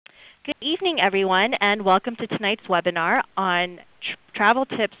Good evening, everyone, and welcome to tonight's webinar on travel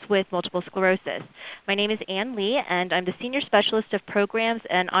tips with multiple sclerosis. My name is Ann Lee, and I'm the Senior Specialist of Programs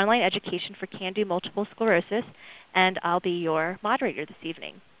and Online Education for CanDo Multiple Sclerosis, and I'll be your moderator this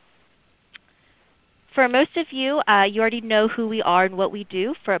evening. For most of you, you already know who we are and what we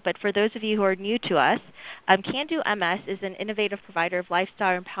do, but for those of you who are new to us, CanDo MS is an innovative provider of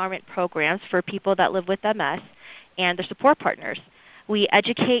lifestyle empowerment programs for people that live with MS and their support partners. We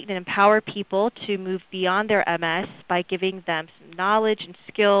educate and empower people to move beyond their MS by giving them some knowledge and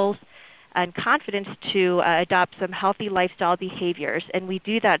skills and confidence to adopt some healthy lifestyle behaviors. And we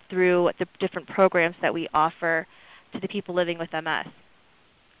do that through the different programs that we offer to the people living with MS.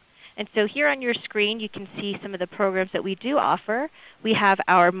 And so here on your screen, you can see some of the programs that we do offer. We have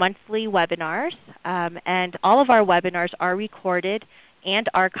our monthly webinars, and all of our webinars are recorded and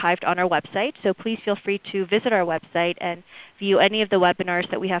archived on our website. So please feel free to visit our website and view any of the webinars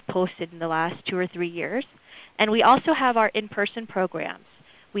that we have posted in the last 2 or 3 years. And we also have our in-person programs.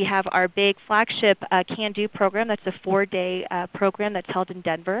 We have our big flagship CanDo program. That's a 4-day program that's held in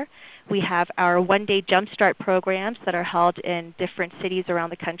Denver. We have our 1-day Jumpstart programs that are held in different cities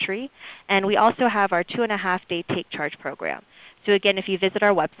around the country. And we also have our 2.5-day Take Charge program. So again, if you visit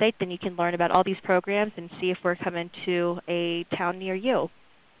our website, then you can learn about all these programs and see if we're coming to a town near you.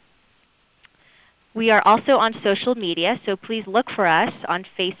 We are also on social media, so please look for us on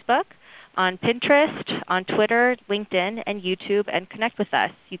Facebook, on Pinterest, on Twitter, LinkedIn, and YouTube, and connect with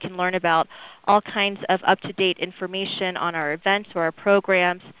us. You can learn about all kinds of up-to-date information on our events or our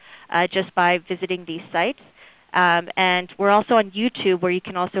programs just by visiting these sites. And we're also on YouTube, where you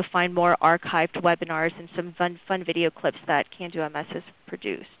can also find more archived webinars and some fun video clips that CanDo MS has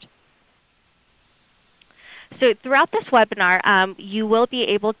produced. So throughout this webinar, you will be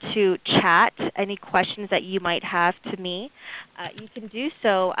able to chat any questions that you might have to me. You can do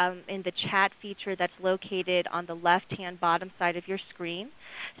so in the chat feature that's located on the left-hand bottom side of your screen.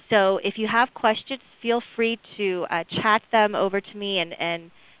 So if you have questions, feel free to chat them over to me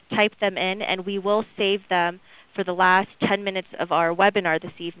and type them in, and we will save them for the last 10 minutes of our webinar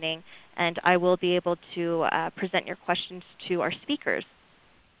this evening, and I will be able to present your questions to our speakers.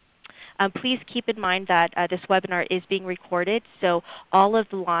 Please keep in mind that this webinar is being recorded, so all of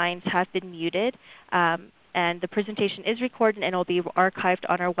the lines have been muted, and the presentation is recorded and it will be archived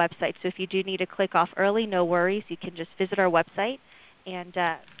on our website. So if you do need to click off early, no worries. You can just visit our website and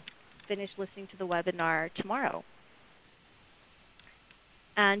finish listening to the webinar tomorrow.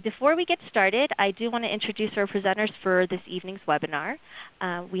 And before we get started, I do want to introduce our presenters for this evening's webinar.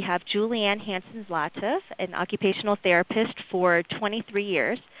 We have Julianne Hansen-Zlatov, an occupational therapist for 23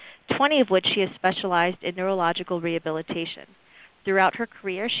 years, 20 of which she has specialized in neurological rehabilitation. Throughout her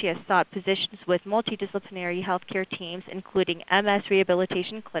career, she has sought positions with multidisciplinary healthcare teams, including MS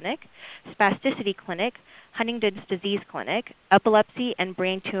Rehabilitation Clinic, Spasticity Clinic, Huntington's Disease Clinic, Epilepsy, and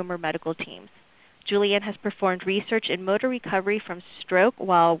Brain Tumor Medical teams. Julianne has performed research in motor recovery from stroke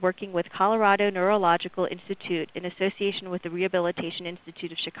while working with Colorado Neurological Institute in association with the Rehabilitation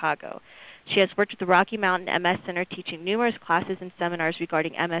Institute of Chicago. She has worked with the Rocky Mountain MS Center teaching numerous classes and seminars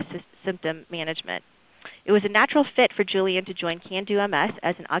regarding MS symptom management. It was a natural fit for Julianne to join CanDo MS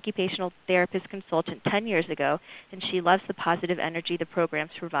as an occupational therapist consultant 10 years ago, and she loves the positive energy the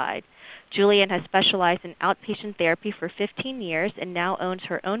programs provide. Julianne has specialized in outpatient therapy for 15 years and now owns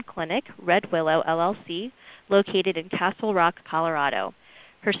her own clinic, Red Willow LLC, located in Castle Rock, Colorado.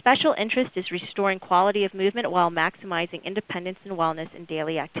 Her special interest is restoring quality of movement while maximizing independence and wellness in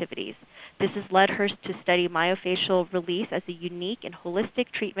daily activities. This has led her to study myofascial release as a unique and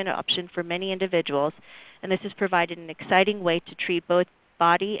holistic treatment option for many individuals, and this has provided an exciting way to treat both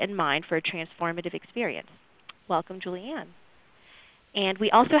body and mind for a transformative experience. Welcome, Julianne. And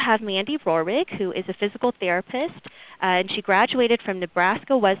we also have Mandy Rohrig, who is a physical therapist, and she graduated from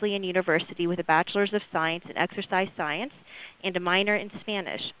Nebraska Wesleyan University with a Bachelor's of Science in Exercise Science and a minor in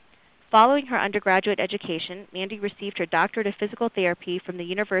Spanish. Following her undergraduate education, Mandy received her doctorate of physical therapy from the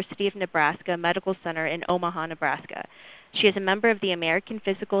University of Nebraska Medical Center in Omaha, Nebraska. She is a member of the American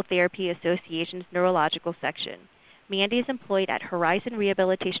Physical Therapy Association's Neurological Section. Mandy is employed at Horizon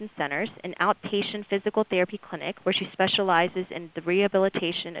Rehabilitation Centers, an outpatient physical therapy clinic where she specializes in the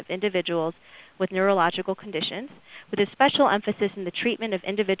rehabilitation of individuals with neurological conditions, with a special emphasis in the treatment of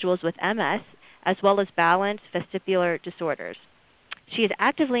individuals with MS, as well as balance vestibular disorders. She is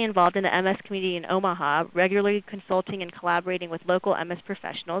actively involved in the MS community in Omaha, regularly consulting and collaborating with local MS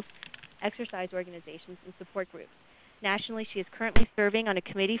professionals, exercise organizations, and support groups. Nationally, she is currently serving on a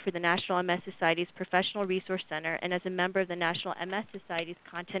committee for the National MS Society's Professional Resource Center and as a member of the National MS Society's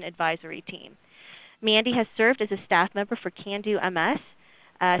Content Advisory Team. Mandy has served as a staff member for CanDo MS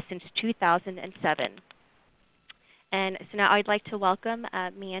since 2007. And so now I'd like to welcome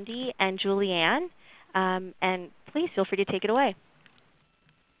Mandy and Julianne, and please feel free to take it away.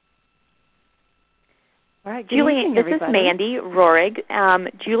 All right, Julianne, this is Mandy Rohrig.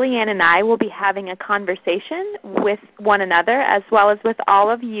 Julianne and I will be having a conversation with one another as well as with all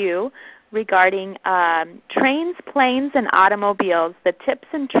of you regarding trains, planes, and automobiles, the tips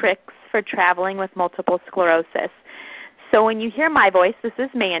and tricks for traveling with multiple sclerosis. So when you hear my voice, this is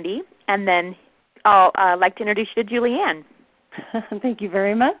Mandy, and then I'll like to introduce you to Julianne. Thank you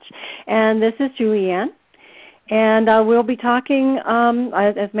very much. And this is Julianne. And we'll be talking,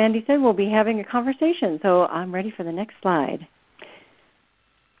 as Mandy said, we'll be having a conversation. So I'm ready for the next slide.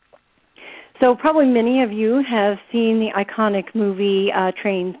 So probably many of you have seen the iconic movie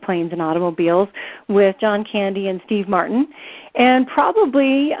Trains, Planes, and Automobiles with John Candy and Steve Martin. And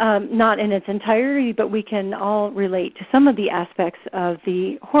probably not in its entirety, but we can all relate to some of the aspects of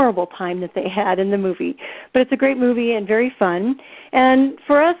the horrible time that they had in the movie. But it's a great movie and very fun. And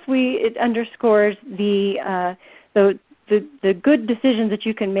for us, it underscores the good decisions that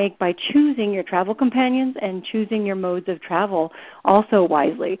you can make by choosing your travel companions and choosing your modes of travel also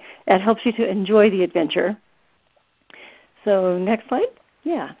wisely. That helps you to enjoy the adventure. So next slide.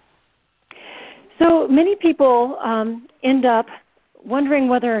 Yeah. So many people end up wondering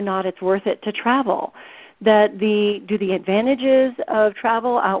whether or not it's worth it to travel. Do the advantages of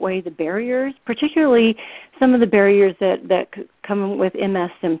travel outweigh the barriers, particularly some of the barriers that come with MS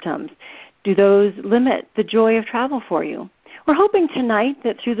symptoms? Do those limit the joy of travel for you? We're hoping tonight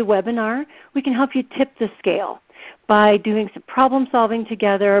that through the webinar we can help you tip the scale by doing some problem solving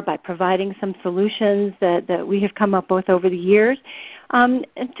together, by providing some solutions that we have come up with over the years, and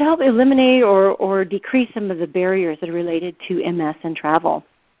to help eliminate or decrease some of the barriers that are related to MS and travel.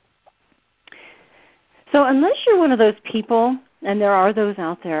 So unless you're one of those people, and there are those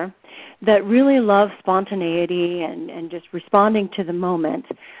out there, that really love spontaneity and just responding to the moment,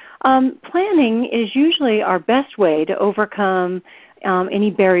 planning is usually our best way to overcome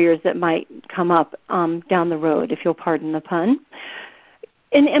any barriers that might come up down the road, if you'll pardon the pun.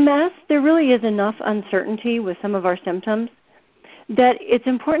 In MS, there really is enough uncertainty with some of our symptoms that it's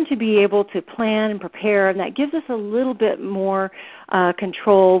important to be able to plan and prepare, and that gives us a little bit more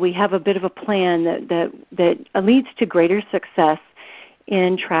control. We have a bit of a plan that leads to greater success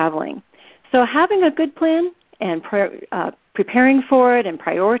in traveling. So having a good plan and preparing for it and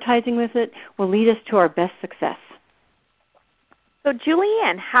prioritizing with it will lead us to our best success. So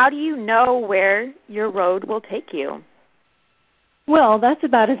Julianne, how do you know where your road will take you? Well, that's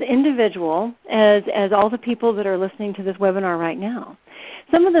about as individual as all the people that are listening to this webinar right now.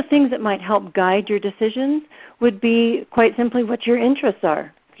 Some of the things that might help guide your decisions would be quite simply what your interests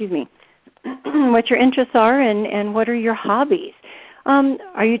are. Excuse me. What your interests are and what are your hobbies.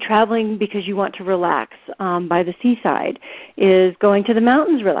 Are you traveling because you want to relax by the seaside? Is going to the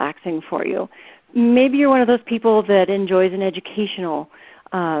mountains relaxing for you? Maybe you're one of those people that enjoys an educational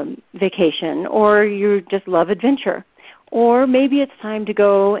vacation, or you just love adventure. Or maybe it's time to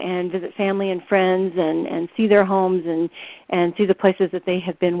go and visit family and friends and see their homes and see the places that they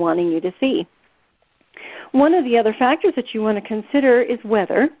have been wanting you to see. One of the other factors that you want to consider is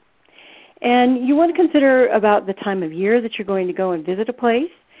weather. And you want to consider about the time of year that you're going to go and visit a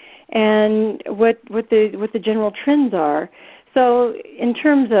place and what the general trends are. So in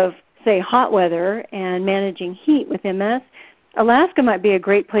terms of, say, hot weather and managing heat with MS, Alaska might be a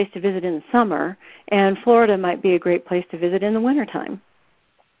great place to visit in the summer, and Florida might be a great place to visit in the wintertime.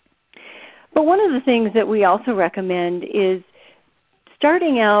 But one of the things that we also recommend is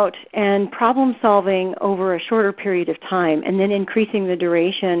starting out and problem solving over a shorter period of time and then increasing the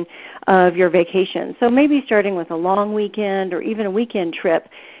duration of your vacation. So maybe starting with a long weekend or even a weekend trip,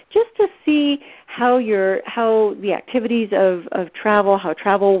 just to see how the activities of travel, how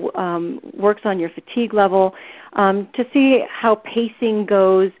travel works on your fatigue level, to see how pacing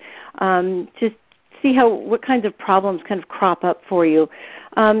goes, to see what kinds of problems kind of crop up for you.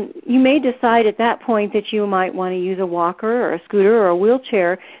 You may decide at that point that you might want to use a walker or a scooter or a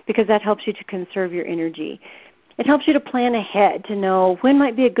wheelchair because that helps you to conserve your energy. It helps you to plan ahead to know when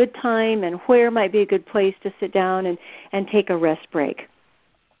might be a good time and where might be a good place to sit down and take a rest break.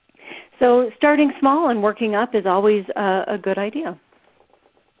 So starting small and working up is always a good idea.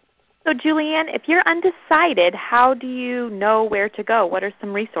 So Julianne, if you're undecided, how do you know where to go? What are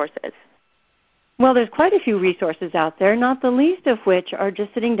some resources? Well, there's quite a few resources out there, not the least of which are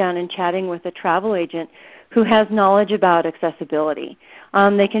just sitting down and chatting with a travel agent who has knowledge about accessibility.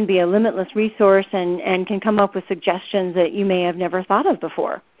 They can be a limitless resource and can come up with suggestions that you may have never thought of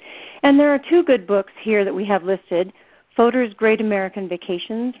before. And there are two good books here that we have listed Fodor's Great American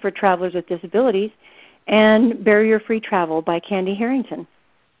Vacations for Travelers with Disabilities, and Barrier-Free Travel by Candy Harrington.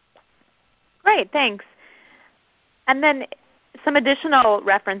 Great, thanks. And then some additional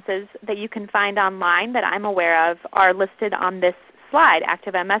references that you can find online that I'm aware of are listed on this slide,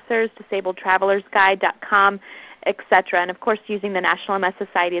 Active MSers, DisabledTravelersGuide.com, etc. And of course, using the National MS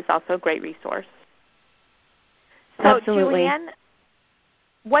Society is also a great resource. So, Absolutely. Julianne,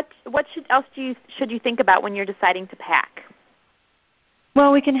 what else should you think about when you're deciding to pack?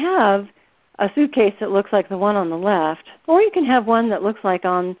 Well, we can have a suitcase that looks like the one on the left, or you can have one that looks like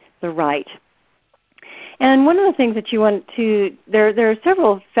on the right. And one of the things that you want to, there are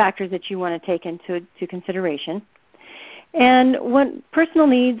several factors that you want to take into consideration. And personal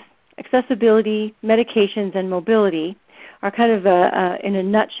needs, accessibility, medications, and mobility are kind of in a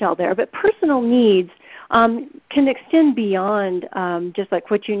nutshell there. But personal needs can extend beyond just like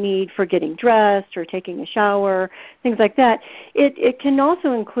what you need for getting dressed or taking a shower, things like that. It can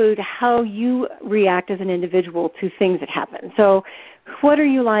also include how you react as an individual to things that happen. So what are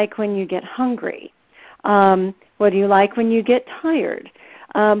you like when you get hungry? What do you like when you get tired?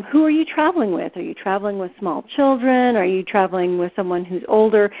 Who are you traveling with? Are you traveling with small children? Are you traveling with someone who's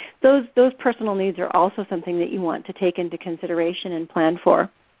older? Those personal needs are also something that you want to take into consideration and plan for.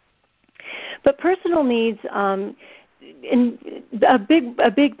 But personal needs, a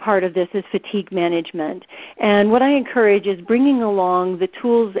big part of this is fatigue management. And what I encourage is bringing along the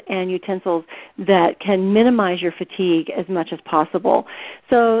tools and utensils that can minimize your fatigue as much as possible.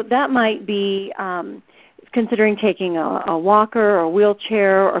 So that might be considering taking a walker or a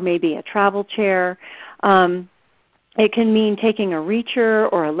wheelchair or maybe a travel chair. It can mean taking a reacher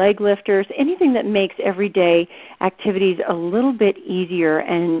or a leg lifter, so anything that makes everyday activities a little bit easier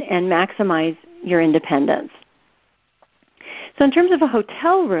and maximize your independence. So in terms of a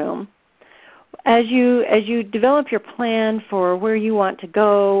hotel room, as you develop your plan for where you want to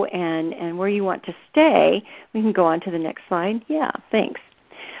go and where you want to stay, we can go on to the next slide. Yeah, thanks.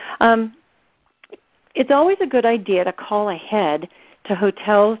 It's always a good idea to call ahead to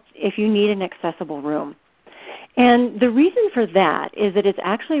hotels if you need an accessible room. And the reason for that is that it's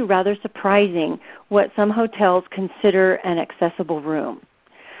actually rather surprising what some hotels consider an accessible room.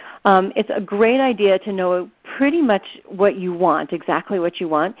 It's a great idea to know pretty much what you want, exactly what you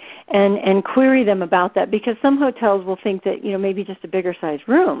want, and query them about that, because some hotels will think that maybe just a bigger size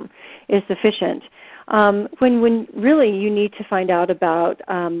room is sufficient. When really you need to find out about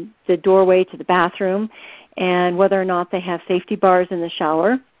the doorway to the bathroom and whether or not they have safety bars in the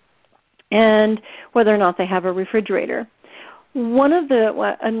shower and whether or not they have a refrigerator.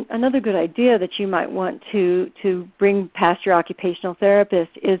 Another good idea that you might want to bring past your occupational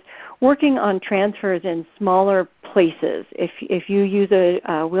therapist is working on transfers in smaller places. If you use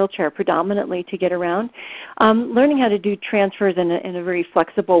a wheelchair predominantly to get around, learning how to do transfers in a very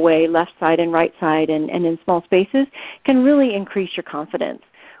flexible way, left side and right side, and in small spaces, can really increase your confidence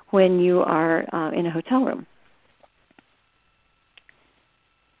when you are in a hotel room.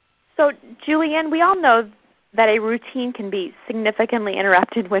 So, Julianne, we all know that a routine can be significantly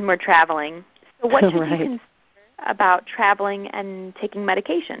interrupted when we're traveling. So what should you consider about traveling and taking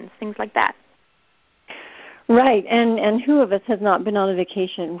medications, things like that? Right, and who of us has not been on a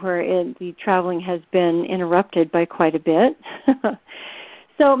vacation where the traveling has been interrupted by quite a bit?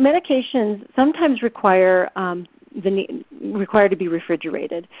 So medications sometimes require to be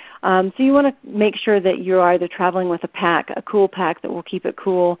refrigerated. So you want to make sure that you're either traveling with a cool pack that will keep it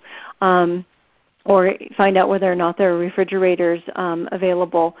cool, or find out whether or not there are refrigerators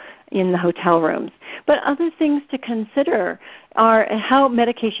available in the hotel rooms. But other things to consider are how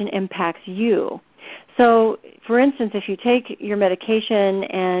medication impacts you. So, for instance, if you take your medication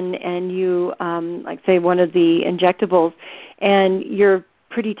and you, like say one of the injectables, and you're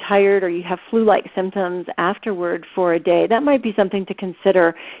pretty tired or you have flu-like symptoms afterward for a day, that might be something to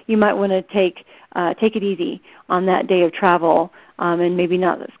consider. You might want to take it easy on that day of travel and maybe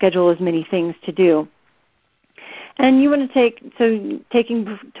not schedule as many things to do. And you want to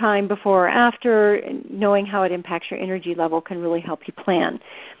taking time before or after, knowing how it impacts your energy level can really help you plan.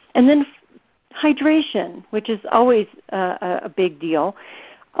 And then hydration, which is always a big deal.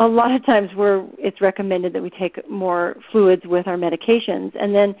 A lot of times it's recommended that we take more fluids with our medications.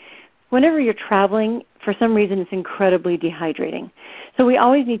 And then whenever you're traveling, for some reason it's incredibly dehydrating. So we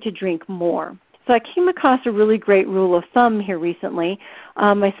always need to drink more. So I came across a really great rule of thumb here recently.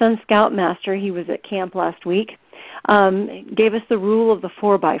 My son's Scoutmaster, he was at camp last week, gave us the rule of the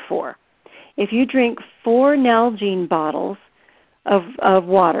 4x4. If you drink 4 Nalgene bottles of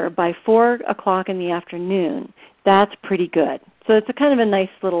water by 4 o'clock in the afternoon, that's pretty good. So it's a kind of a nice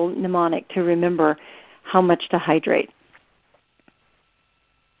little mnemonic to remember how much to hydrate.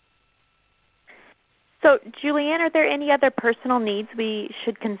 So Julianne, are there any other personal needs we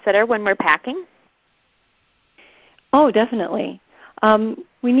should consider when we're packing? Oh, definitely.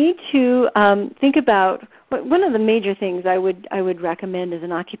 We need to think about one of the major things I would recommend as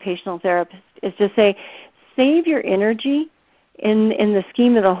an occupational therapist is to say, save your energy in the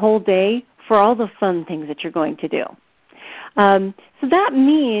scheme of the whole day for all the fun things that you're going to do. So that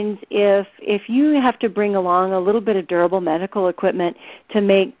means if you have to bring along a little bit of durable medical equipment to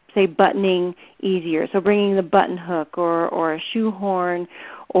make, say, buttoning easier, so bringing the button hook or a shoehorn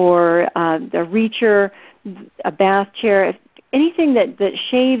or the reacher, a bath chair, anything that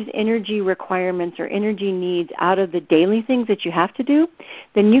shaves energy requirements or energy needs out of the daily things that you have to do,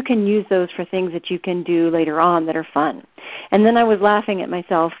 then you can use those for things that you can do later on that are fun. And then I was laughing at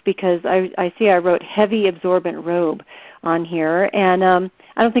myself because I see I wrote heavy absorbent robe on here, and I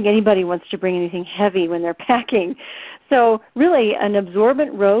don't think anybody wants to bring anything heavy when they're packing. So really an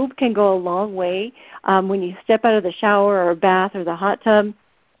absorbent robe can go a long way. When you step out of the shower or bath or the hot tub,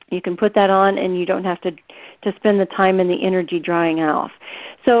 you can put that on and you don't have to spend the time and the energy drying off.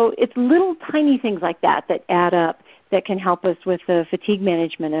 So it's little tiny things like that that add up that can help us with the fatigue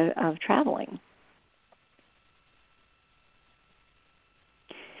management of traveling.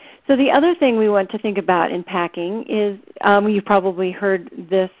 So the other thing we want to think about in packing is, you've probably heard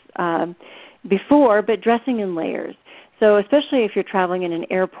this before, but dressing in layers. So especially if you're traveling in an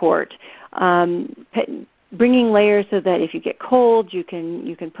airport, bringing layers so that if you get cold, you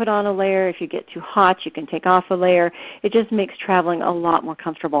can put on a layer. If you get too hot, you can take off a layer. It just makes traveling a lot more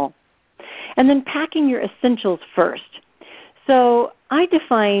comfortable. And then packing your essentials first. So I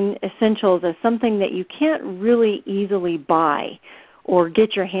define essentials as something that you can't really easily buy or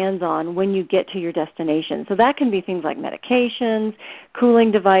get your hands on when you get to your destination. So that can be things like medications,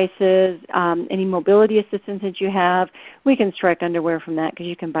 cooling devices, any mobility assistance that you have. We can strike underwear from that because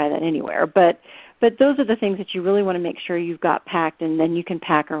you can buy that anywhere. But those are the things that you really want to make sure you've got packed, and then you can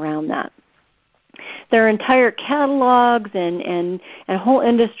pack around that. There are entire catalogs and a whole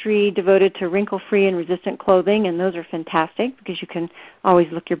industry devoted to wrinkle-free and resistant clothing, and those are fantastic because you can always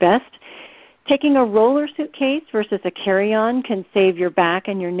look your best. Taking a roller suitcase versus a carry-on can save your back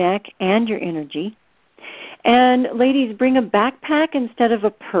and your neck and your energy. And ladies, bring a backpack instead of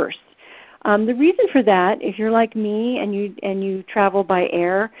a purse. The reason for that, if you're like me and you travel by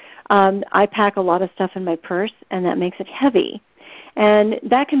air, I pack a lot of stuff in my purse, and that makes it heavy. And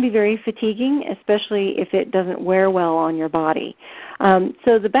that can be very fatiguing, especially if it doesn't wear well on your body.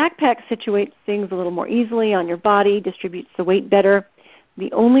 So the backpack situates things a little more easily on your body, distributes the weight better.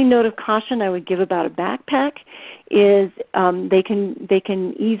 The only note of caution I would give about a backpack is they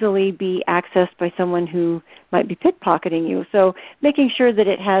can easily be accessed by someone who might be pickpocketing you. So making sure that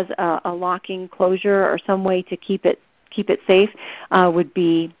it has a locking closure or some way to keep it safe would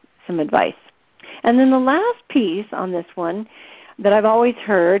be some advice. And then the last piece on this one that I've always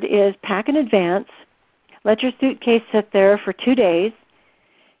heard is pack in advance, let your suitcase sit there for 2 days,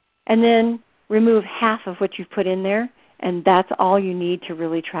 and then remove half of what you've put in there, and that's all you need to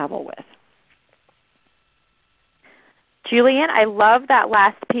really travel with. Julianne, I love that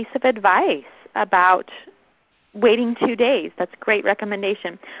last piece of advice about waiting 2 days. That's a great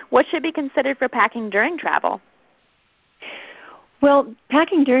recommendation. What should be considered for packing during travel? Well,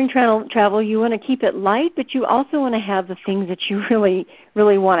 packing during travel, you want to keep it light, but you also want to have the things that you really,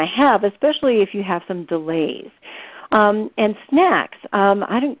 really want to have, especially if you have some delays. And snacks.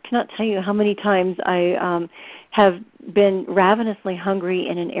 I cannot tell you how many times I have been ravenously hungry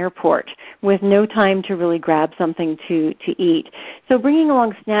in an airport with no time to really grab something to eat. So bringing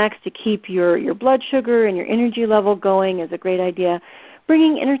along snacks to keep your blood sugar and your energy level going is a great idea.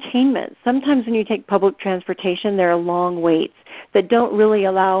 Bringing entertainment. Sometimes when you take public transportation, there are long waits that don't really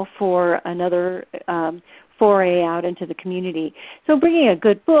allow for another foray out into the community. So bringing a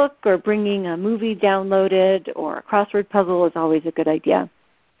good book or bringing a movie downloaded or a crossword puzzle is always a good idea.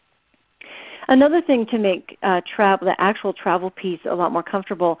 Another thing to make the actual travel piece a lot more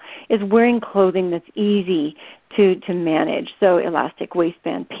comfortable is wearing clothing that's easy to manage. So elastic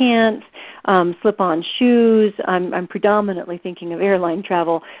waistband pants, slip-on shoes. I'm predominantly thinking of airline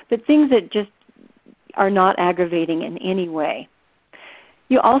travel, but things that just are not aggravating in any way.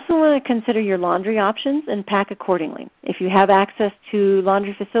 You also want to consider your laundry options and pack accordingly. If you have access to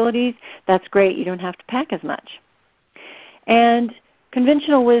laundry facilities, that's great. You don't have to pack as much. And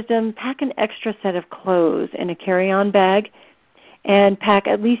conventional wisdom, pack an extra set of clothes in a carry-on bag and pack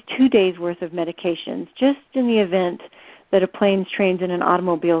at least 2 days' worth of medications just in the event that a planes, trains, and an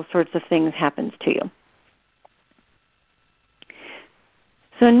automobile sorts of things happens to you.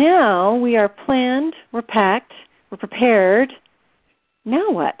 So now we are planned, we're packed, we're prepared.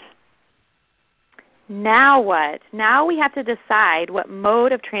 Now what? Now what? Now we have to decide what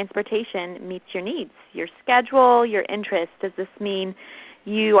mode of transportation meets your needs, your schedule, your interests. Does this mean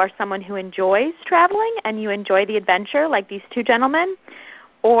you are someone who enjoys traveling and you enjoy the adventure like these two gentlemen?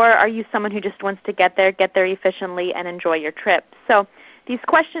 Or are you someone who just wants to get there efficiently, and enjoy your trip? So these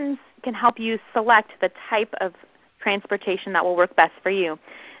questions can help you select the type of transportation that will work best for you,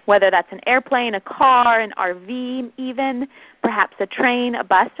 whether that's an airplane, a car, an RV even, perhaps a train, a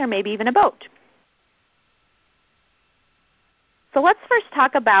bus, or maybe even a boat. So let's first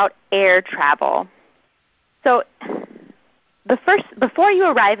talk about air travel. So before you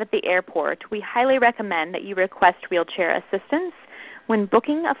arrive at the airport, we highly recommend that you request wheelchair assistance when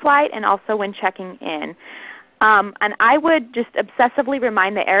booking a flight and also when checking in. And I would just obsessively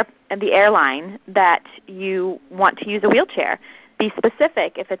remind the airline that you want to use a wheelchair. Be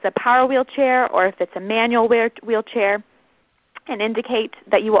specific if it's a power wheelchair or if it's a manual wheelchair, and indicate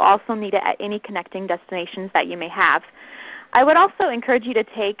that you will also need it at any connecting destinations that you may have. I would also encourage you to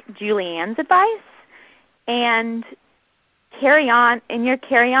take Julianne's advice and in your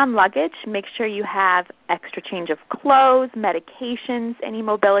carry-on luggage, make sure you have extra change of clothes, medications, any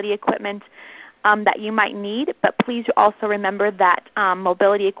mobility equipment that you might need. But please also remember that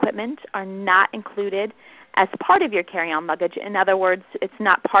mobility equipment are not included as part of your carry-on luggage. In other words, it's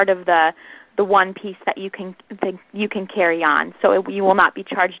not part of the one piece that you can carry on. So you will not be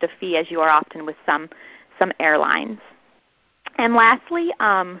charged a fee, as you are often with some airlines. And lastly,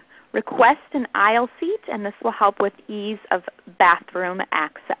 request an aisle seat, and this will help with ease of bathroom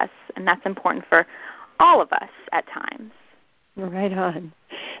access. And that's important for all of us at times. Right on.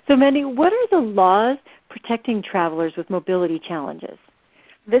 So Mandy, what are the laws protecting travelers with mobility challenges?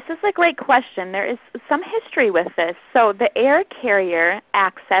 This is a great question. There is some history with this. So the Air Carrier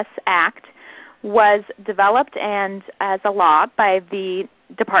Access Act was developed and as a law by the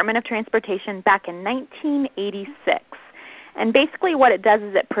Department of Transportation back in 1986. And basically what it does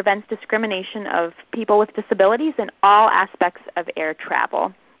is it prevents discrimination of people with disabilities in all aspects of air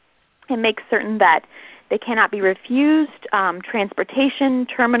travel. It makes certain that they cannot be refused transportation,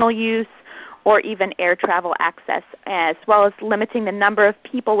 terminal use, or even air travel access, as well as limiting the number of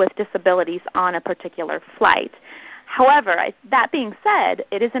people with disabilities on a particular flight. However, that being said,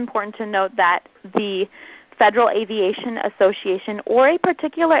 it is important to note that the Federal Aviation Association or a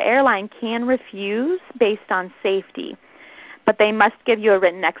particular airline can refuse based on safety, but they must give you a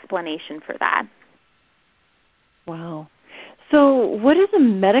written explanation for that. Wow. So what is a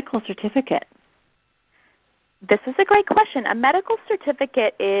medical certificate? This is a great question. A medical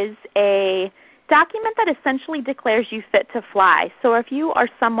certificate is a document that essentially declares you fit to fly. So if you are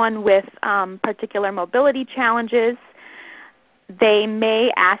someone with particular mobility challenges, they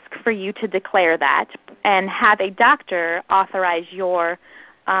may ask for you to declare that and have a doctor authorize your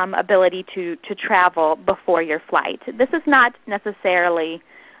ability to travel before your flight. This is not necessarily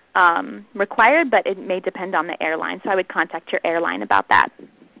required, but it may depend on the airline. So I would contact your airline about that.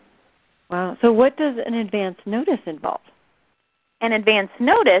 Wow. So what does an advance notice involve? An advance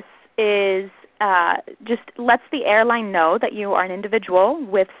notice is just lets the airline know that you are an individual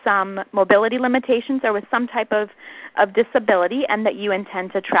with some mobility limitations or with some type of disability, and that you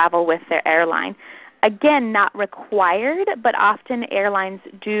intend to travel with their airline. Again, not required, but often airlines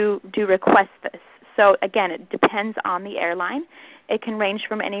do request this. So again, it depends on the airline. It can range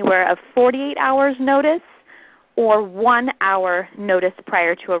from anywhere of 48 hours notice or 1 hour notice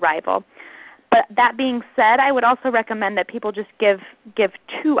prior to arrival. But that being said, I would also recommend that people just give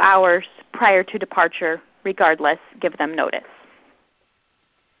 2 hours prior to departure regardless, give them notice.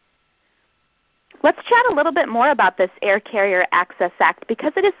 Let's chat a little bit more about this Air Carrier Access Act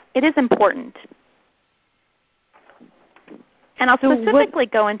because it is important. And I'll specifically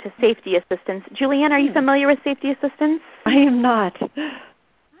go into safety assistance. Julianne, are you familiar with safety assistance? I am not.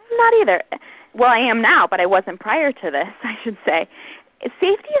 I'm not either. Well, I am now, but I wasn't prior to this, I should say.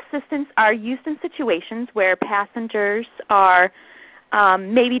 Safety assistance are used in situations where passengers are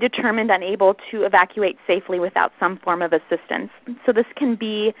maybe determined unable to evacuate safely without some form of assistance. So this can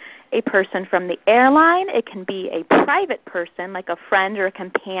be a person from the airline. It can be a private person like a friend or a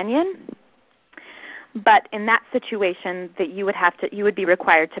companion. But in that situation, that you would be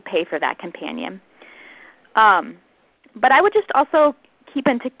required to pay for that companion. But I would just also keep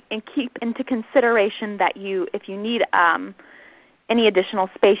into consideration that if you need any additional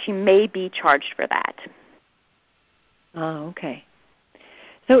space, you may be charged for that. Oh, okay.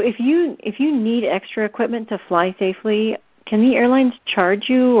 So if you need extra equipment to fly safely, can the airlines charge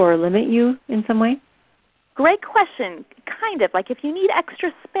you or limit you in some way? Great question. Kind of. Like if you need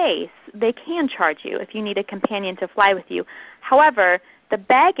extra space, they can charge you if you need a companion to fly with you. However, the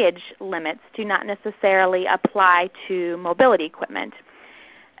baggage limits do not necessarily apply to mobility equipment.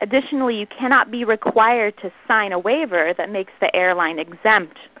 Additionally, you cannot be required to sign a waiver that makes the airline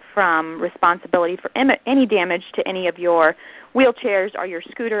exempt from responsibility for any damage to any of your wheelchairs or your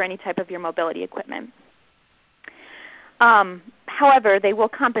scooter or any type of your mobility equipment. However, they will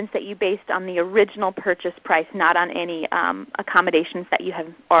compensate you based on the original purchase price, not on any accommodations that you have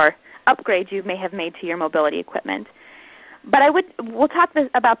or upgrades you may have made to your mobility equipment. But we'll talk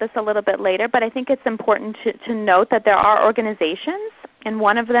about this a little bit later, but I think it's important to note that there are organizations, and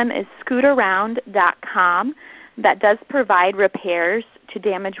one of them is scootaround.com, that does provide repairs to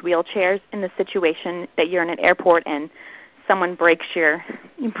damaged wheelchairs in the situation that you're in an airport and someone breaks your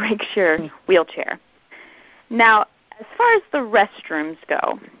wheelchair. Now, as far as the restrooms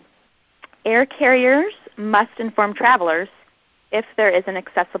go, air carriers must inform travelers if there is an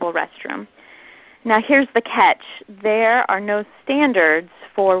accessible restroom. Now here's the catch. There are no standards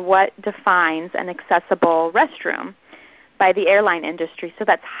for what defines an accessible restroom by the airline industry, so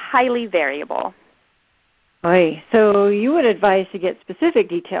that's highly variable. Oy. So you would advise to get specific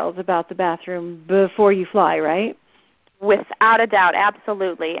details about the bathroom before you fly, right? Without a doubt,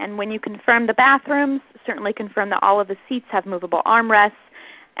 absolutely. And when you confirm the bathrooms, certainly confirm that all of the seats have movable armrests,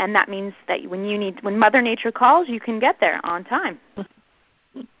 and that means that when Mother Nature calls, you can get there on time.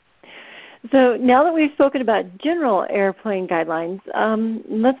 So now that we've spoken about general airplane guidelines,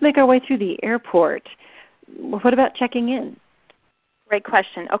 let's make our way through the airport. What about checking in? Great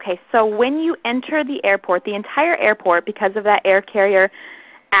question. Okay, so when you enter the airport, the entire airport, because of that Air Carrier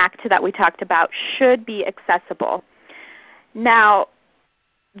Act that we talked about, should be accessible. Now,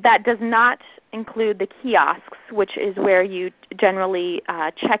 that does not include the kiosks, which is where you generally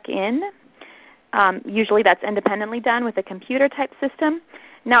check in. Usually that's independently done with a computer-type system.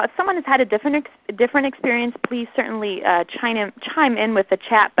 Now, if someone has had a different experience, please certainly chime in with the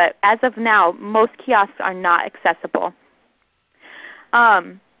chat. But as of now, most kiosks are not accessible.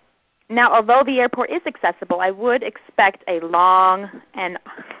 Now, although the airport is accessible, I would expect a long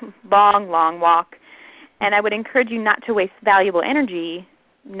walk. And I would encourage you not to waste valuable energy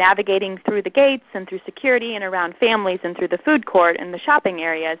navigating through the gates and through security and around families and through the food court and the shopping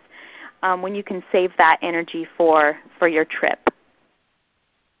areas when you can save that energy for your trip.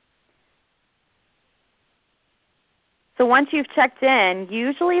 So once you've checked in,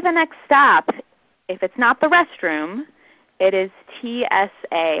 usually the next stop, if it's not the restroom, it is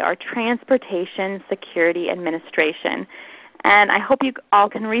TSA, or Transportation Security Administration. And I hope you all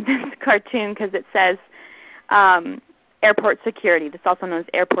can read this cartoon because it says airport security. This also known as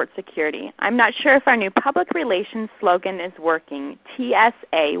airport security. I'm not sure if our new public relations slogan is working.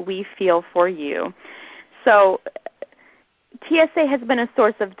 TSA, we feel for you. So TSA has been a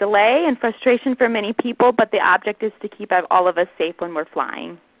source of delay and frustration for many people, but the object is to keep all of us safe when we're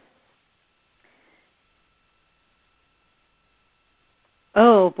flying.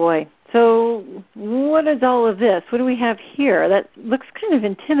 Oh boy. So what is all of this? What do we have here? That looks kind of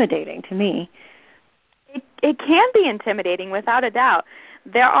intimidating to me. It can be intimidating without a doubt.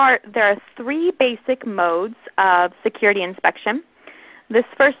 There are 3 basic modes of security inspection. This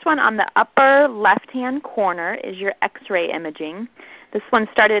first one on the upper left-hand corner is your X-ray imaging. This one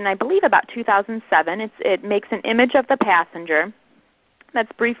started in, I believe, about 2007. It makes an image of the passenger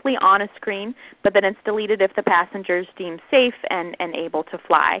that's briefly on a screen, but then it's deleted if the passenger is deemed safe and able to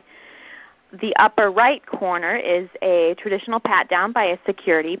fly. The upper right corner is a traditional pat-down by a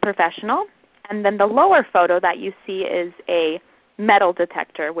security professional. And then the lower photo that you see is a metal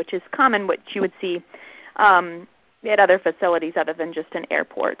detector, which is common, which you would see at other facilities other than just an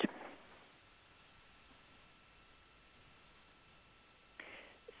airport.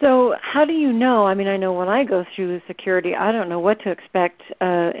 So how do you know? I mean, I know when I go through security, I don't know what to expect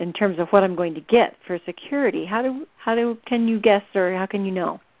in terms of what I'm going to get for security. Can you guess, or how can you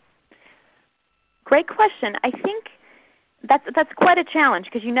know? Great question. I think that's quite a challenge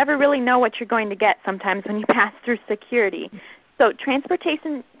because you never really know what you're going to get sometimes when you pass through security. So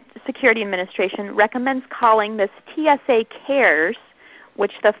Transportation Security Administration recommends calling this TSA Cares,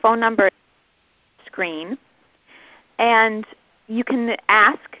 which the phone number is on the screen, and you can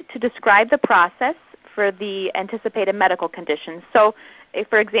ask to describe the process for the anticipated medical conditions. So if,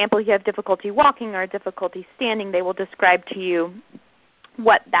 for example, you have difficulty walking or difficulty standing, they will describe to you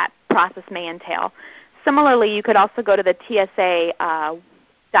what that process may entail. Similarly, you could also go to the TSA.gov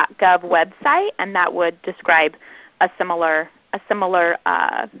website, and that would describe a similar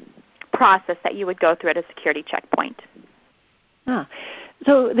process that you would go through at a security checkpoint. Ah.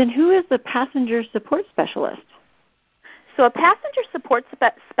 So then who is the passenger support specialist? So a passenger support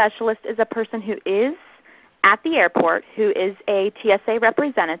specialist is a person who is at the airport who is a TSA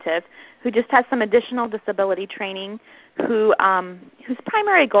representative who just has some additional disability training, whose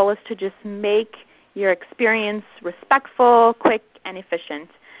primary goal is to just make your experience respectful, quick, and efficient.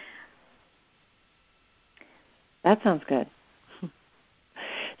 That sounds good.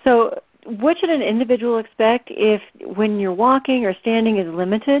 So what should an individual expect if when you're walking or standing is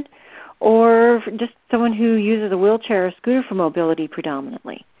limited, or just someone who uses a wheelchair or scooter for mobility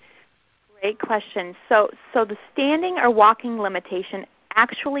predominantly? Great question. So the standing or walking limitation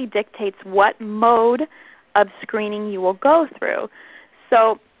actually dictates what mode of screening you will go through.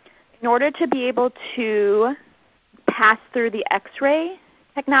 So in order to be able to pass through the X-ray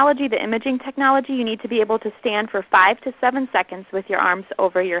technology, the imaging technology, you need to be able to stand for 5 to 7 seconds with your arms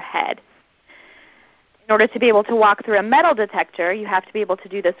over your head. In order to be able to walk through a metal detector, you have to be able to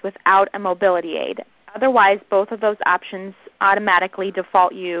do this without a mobility aid. Otherwise, both of those options automatically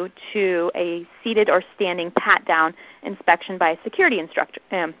default you to a seated or standing pat-down inspection by a security inspector.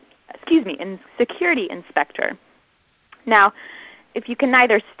 Now, if you can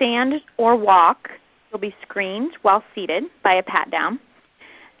neither stand or walk, you'll be screened while seated by a pat-down.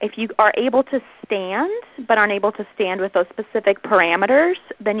 If you are able to stand but aren't able to stand with those specific parameters,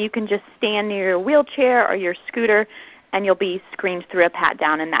 then you can just stand near your wheelchair or your scooter and you'll be screened through a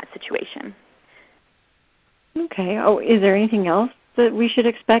pat-down in that situation. Okay. Oh, is there anything else that we should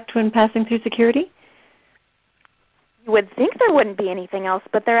expect when passing through security? You would think there wouldn't be anything else,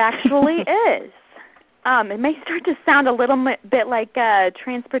 but there actually is. It may start to sound a little bit like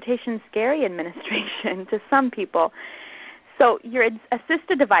Transportation Scary Administration to some people. So your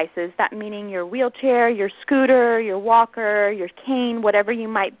assisted devices, that meaning your wheelchair, your scooter, your walker, your cane, whatever you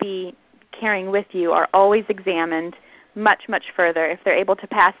might be carrying with you, are always examined much, much further. If they're able to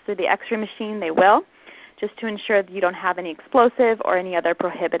pass through the X-ray machine, they will, just to ensure that you don't have any explosive or any other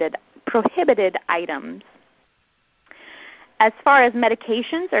prohibited items. As far as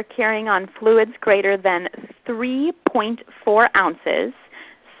medications or carrying on fluids greater than 3.4 ounces,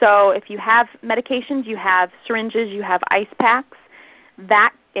 so if you have medications, you have syringes, you have ice packs,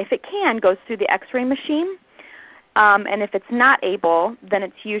 that, if it can, goes through the X-ray machine. And if it's not able, then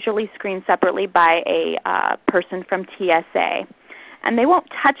it's usually screened separately by a person from TSA. And they won't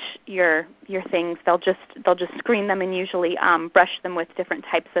touch your things. They'll just screen them and usually brush them with different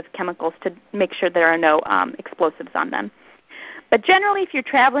types of chemicals to make sure there are no explosives on them. But generally, if you're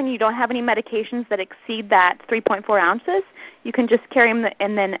traveling and you don't have any medications that exceed that 3.4 ounces, you can just carry them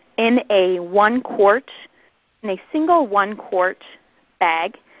and then in a single 1 quart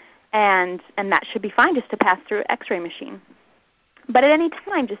bag, and that should be fine just to pass through an X-ray machine. But at any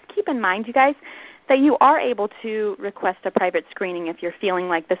time, just keep in mind, you guys, that you are able to request a private screening if you're feeling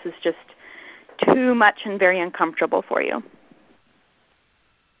like this is just too much and very uncomfortable for you.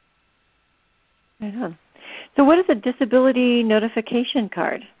 Yeah. So what is a disability notification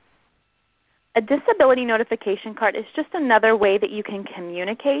card? A disability notification card is just another way that you can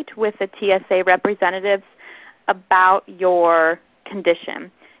communicate with the TSA representatives about your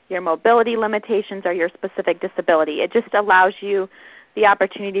condition, your mobility limitations, or your specific disability. It just allows you the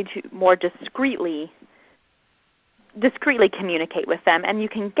opportunity to more discreetly communicate with them. And you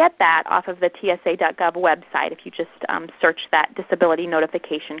can get that off of the TSA.gov website if you just search that disability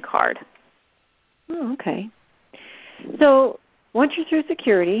notification card. Oh, okay. So once you're through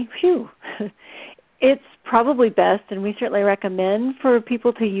security, it's probably best, and we certainly recommend for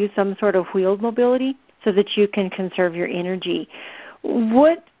people to use some sort of wheeled mobility so that you can conserve your energy.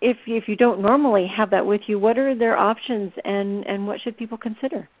 What if you don't normally have that with you, what are their options and what should people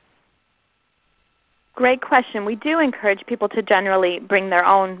consider? Great question. We do encourage people to generally bring their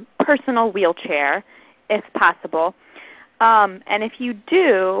own personal wheelchair if possible. And if you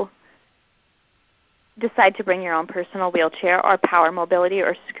do decide to bring your own personal wheelchair or power mobility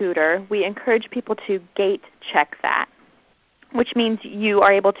or scooter, we encourage people to gate check that, which means you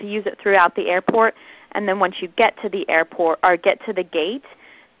are able to use it throughout the airport, and then once you get to the airport or get to the gate,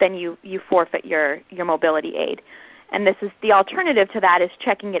 then you forfeit your mobility aid. And this is the alternative to that is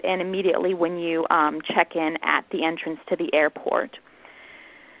checking it in immediately when you check in at the entrance to the airport.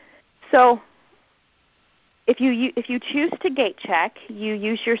 So if you choose to gate check, you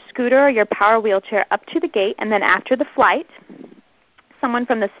use your scooter or your power wheelchair up to the gate, and then after the flight, someone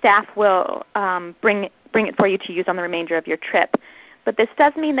from the staff will bring it for you to use on the remainder of your trip. But this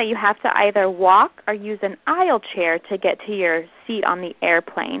does mean that you have to either walk or use an aisle chair to get to your seat on the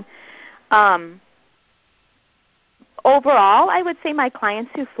airplane. Overall, I would say my clients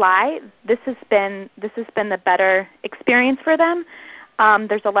who fly, this has been the better experience for them.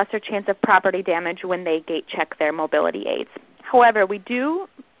 There's a lesser chance of property damage when they gate check their mobility aids. However, we do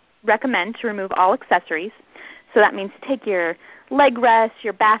recommend to remove all accessories. So that means take your leg rests,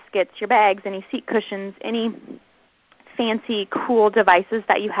 your baskets, your bags, any seat cushions, any fancy, cool devices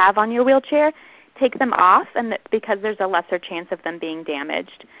that you have on your wheelchair, take them off, and because there's a lesser chance of them being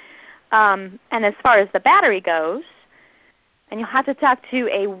damaged. And as far as the battery goes, and you'll have to talk to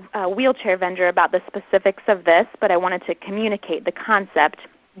a wheelchair vendor about the specifics of this, but I wanted to communicate the concept.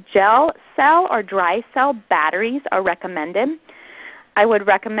 Gel cell or dry cell batteries are recommended. I would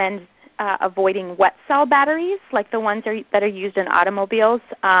recommend avoiding wet cell batteries like the ones that are used in automobiles,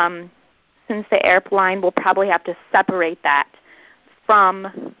 since the airplane will probably have to separate that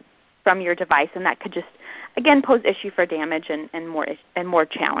from your device, and that could just, again, pose issue for damage and more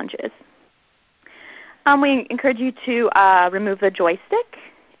challenges. We encourage you to remove the joystick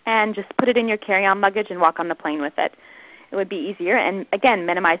and just put it in your carry-on luggage and walk on the plane with it. It would be easier and, again,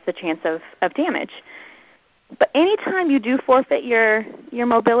 minimize the chance of damage. But anytime you do forfeit your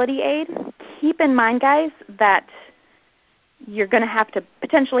mobility aid, keep in mind, guys, that you're going to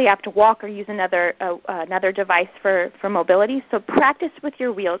potentially have to walk or use another device for mobility. So practice with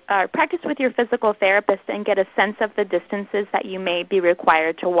your physical therapist and get a sense of the distances that you may be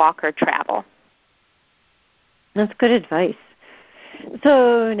required to walk or travel. That's good advice.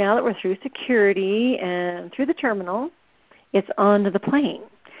 So now that we're through security and through the terminal, it's on to the plane.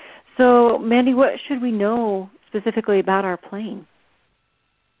 So Mandy, what should we know specifically about our plane?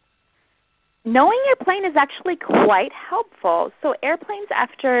 Knowing your plane is actually quite helpful. So airplanes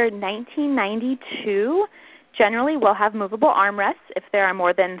after 1992 generally will have movable armrests if there are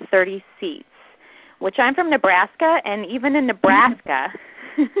more than 30 seats, which I'm from Nebraska, and even in Nebraska,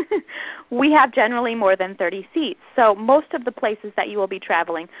 we have generally more than 30 seats. So most of the places that you will be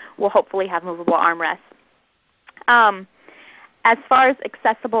traveling will hopefully have movable armrests. As far as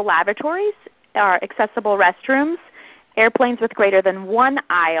accessible lavatories or accessible restrooms, airplanes with greater than one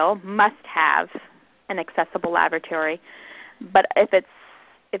aisle must have an accessible lavatory. But if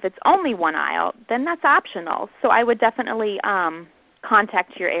it's only one aisle, then that's optional. So I would definitely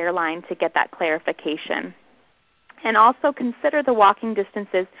contact your airline to get that clarification. And also consider the walking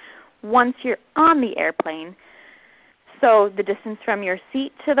distances once you're on the airplane. So the distance from your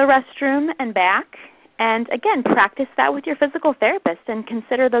seat to the restroom and back. And again, practice that with your physical therapist and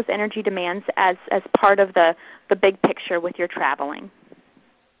consider those energy demands as part of the big picture with your traveling.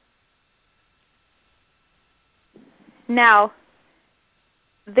 Now,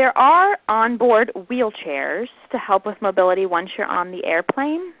 there are onboard wheelchairs to help with mobility once you're on the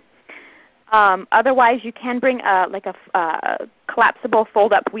airplane. Otherwise, you can bring a collapsible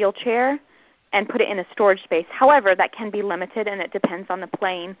fold-up wheelchair and put it in a storage space. However, that can be limited, and it depends on the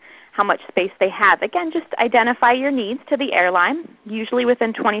plane how much space they have. Again, just identify your needs to the airline, usually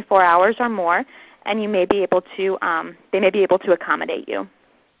within 24 hours or more, and you may be able to they may be able to accommodate you.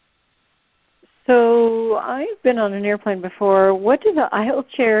 So I've been on an airplane before. What do the aisle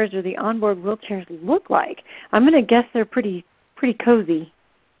chairs or the onboard wheelchairs look like? I'm going to guess they're pretty cozy.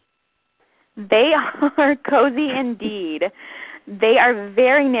 They are cozy indeed. They are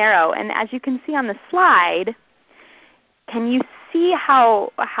very narrow, and as you can see on the slide, can you see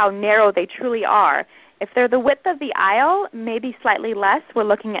how narrow they truly are? If they're the width of the aisle, maybe slightly less, we're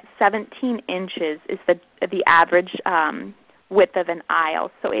looking at 17 inches is the average width of an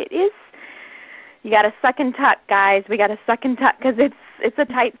aisle. So it is, you got to suck and tuck, guys. We got to suck and tuck because it's a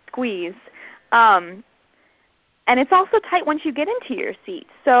tight squeeze. And it's also tight once you get into your seat.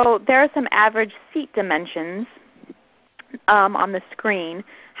 So there are some average seat dimensions on the screen.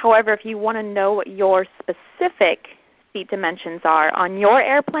 However, if you want to know what your specific seat dimensions are on your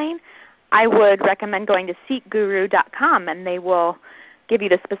airplane, I would recommend going to seatguru.com, and they will give you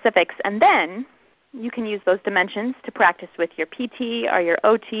the specifics. And then you can use those dimensions to practice with your PT or your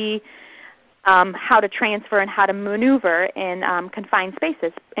OT, how to transfer and how to maneuver in confined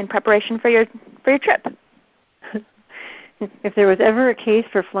spaces in preparation for your trip. If there was ever a case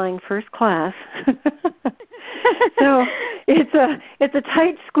for flying first class. So it's a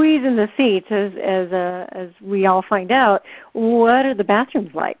tight squeeze in the seats, as we all find out. What are the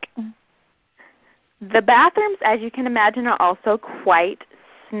bathrooms like? The bathrooms, as you can imagine, are also quite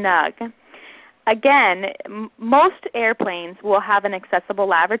snug. Again, most airplanes will have an accessible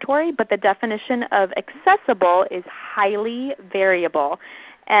lavatory, but the definition of accessible is highly variable.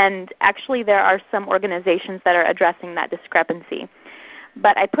 And actually there are some organizations that are addressing that discrepancy.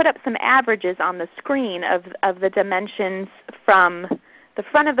 But I put up some averages on the screen of the dimensions from the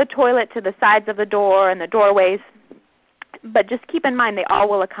front of the toilet to the sides of the door and the doorways. But just keep in mind they all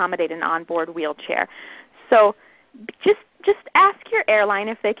will accommodate an onboard wheelchair. So just ask your airline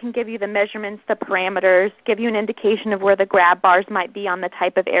if they can give you the measurements, the parameters, give you an indication of where the grab bars might be on the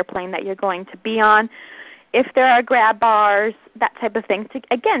type of airplane that you're going to be on. if there are grab bars, that type of thing.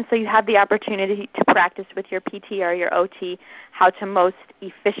 Again, so you have the opportunity to practice with your PT or your OT how to most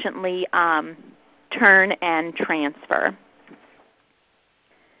efficiently turn and transfer.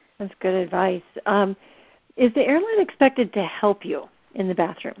 That's good advice. Is the airline expected to help you in the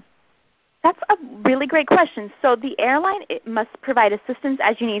bathroom? That's a really great question. So the airline must provide assistance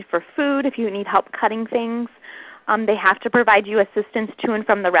as you need for food, if you need help cutting things. They have to provide you assistance to and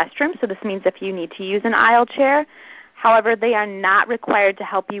from the restroom. So this means if you need to use an aisle chair. However, they are not required to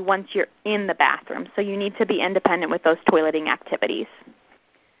help you once you're in the bathroom. So you need to be independent with those toileting activities.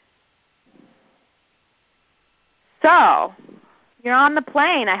 So you're on the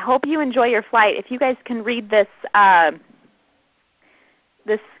plane. I hope you enjoy your flight. If you guys can read this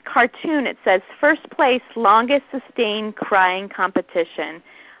this cartoon, it says, "First place, longest sustained crying competition."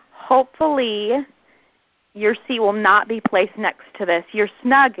 Hopefully your seat will not be placed next to this. Your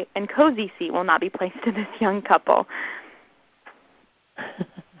snug and cozy seat will not be placed to this young couple.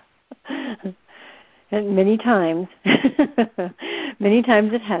 And many times. Many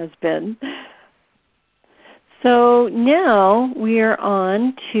times it has been. So now we are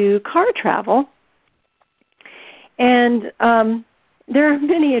on to car travel. And there are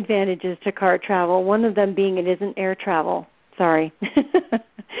many advantages to car travel, one of them being it isn't air travel. Sorry.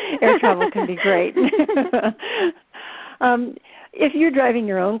 Air travel can be great. If you're driving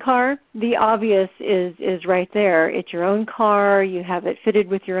your own car, the obvious is right there. It's your own car. You have it fitted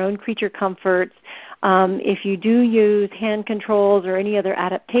with your own creature comforts. If you do use hand controls or any other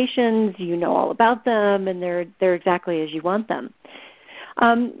adaptations, you know all about them, and they're exactly as you want them.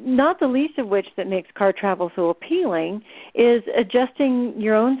 Not the least of which that makes car travel so appealing is adjusting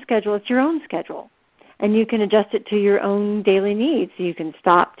your own schedule. It's your own schedule. And you can adjust it to your own daily needs. You can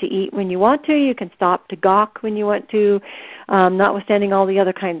stop to eat when you want to. You can stop to gawk when you want to, notwithstanding all the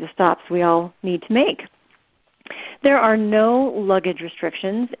other kinds of stops we all need to make. There are no luggage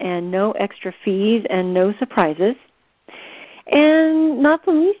restrictions and no extra fees and no surprises. And not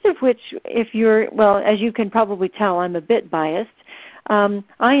the least of which, if you're, well, as you can probably tell, I'm a bit biased.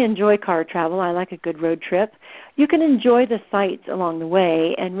 I enjoy car travel. I like a good road trip. You can enjoy the sights along the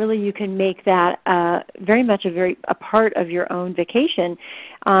way, and really you can make that very much a part of your own vacation.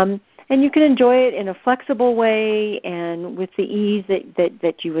 And you can enjoy it in a flexible way and with the ease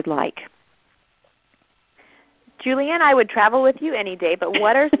that you would like. Julianne, I would travel with you any day, but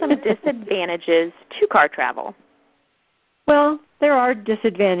what are some disadvantages to car travel? Well, there are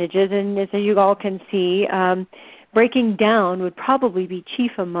disadvantages, and as you all can see, breaking down would probably be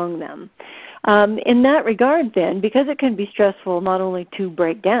chief among them. In that regard then, because it can be stressful not only to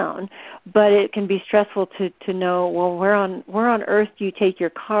break down, but it can be stressful to know, well, where on earth do you take your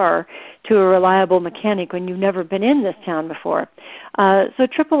car to a reliable mechanic when you've never been in this town before? So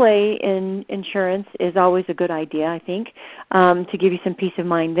AAA insurance is always a good idea, I think, to give you some peace of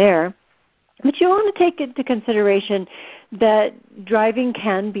mind there. But you want to take into consideration that driving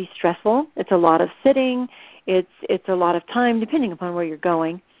can be stressful. It's a lot of sitting. It's a lot of time, depending upon where you're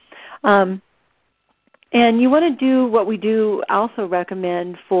going. And you want to do what we do also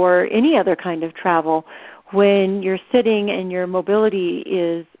recommend for any other kind of travel when you're sitting and your mobility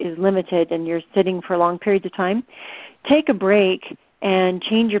is limited and you're sitting for long periods of time. Take a break and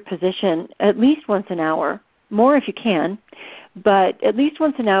change your position at least once an hour, more if you can, but at least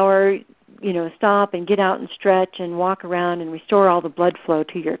once an hour, stop and get out and stretch and walk around and restore all the blood flow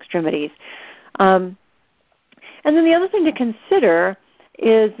to your extremities. And then the other thing to consider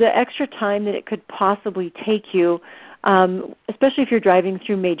is the extra time that it could possibly take you, especially if you're driving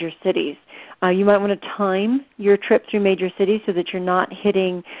through major cities. You might want to time your trip through major cities so that you're not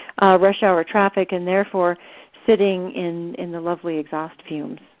hitting rush hour traffic and therefore sitting in the lovely exhaust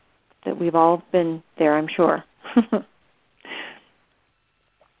fumes that we've all been there, I'm sure.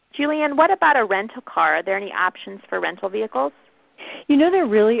 Julianne, what about a rental car? Are there any options for rental vehicles? There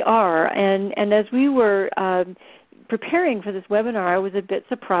really are. And as we were preparing for this webinar, I was a bit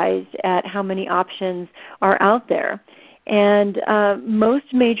surprised at how many options are out there. And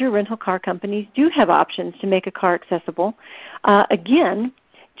most major rental car companies do have options to make a car accessible. Again,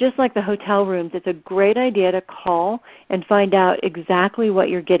 just like the hotel rooms, it's a great idea to call and find out exactly what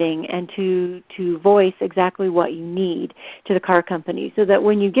you're getting and to voice exactly what you need to the car company so that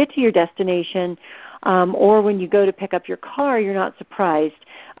when you get to your destination or when you go to pick up your car, you're not surprised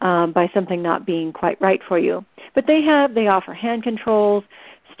by something not being quite right for you. But they offer hand controls,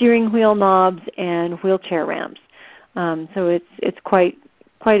 steering wheel knobs, and wheelchair ramps. So it's quite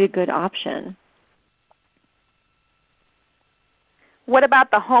a good option. What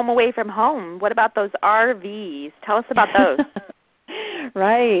about the home away from home? What about those RVs? Tell us about those.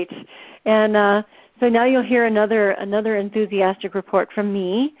 Right. And So now you'll hear another enthusiastic report from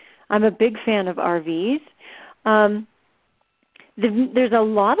me. I'm a big fan of RVs. There's a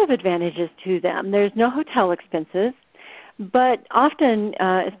lot of advantages to them. There's no hotel expenses, but often,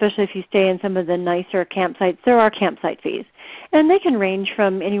 especially if you stay in some of the nicer campsites, there are campsite fees. And they can range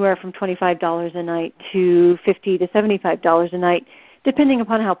from anywhere from $25 a night to $50 to $75 a night, depending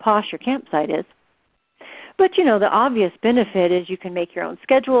upon how posh your campsite is. But the obvious benefit is you can make your own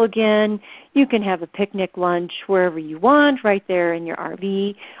schedule again. You can have a picnic lunch wherever you want, right there in your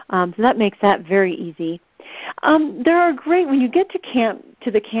RV. So that makes that very easy. There are great, when you get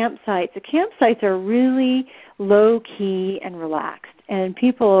to the campsites are really low-key and relaxed. And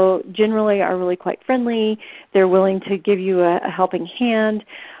people generally are really quite friendly. They're willing to give you a helping hand.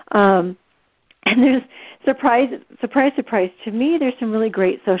 And there's, surprise, to me, there's some really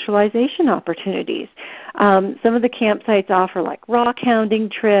great socialization opportunities. Some of the campsites offer like rock hounding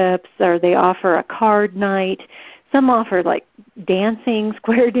trips, or they offer a card night. Some offer like dancing,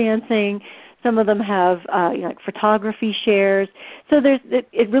 square dancing. Some of them have like photography shares. So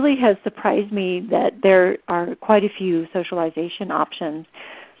it really has surprised me that there are quite a few socialization options.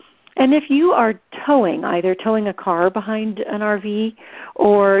 And if you are towing, either towing a car behind an RV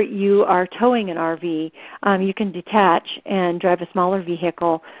or you are towing an RV, you can detach and drive a smaller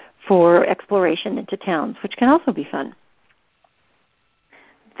vehicle for exploration into towns, which can also be fun.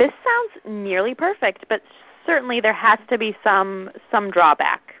 This sounds nearly perfect, but certainly there has to be some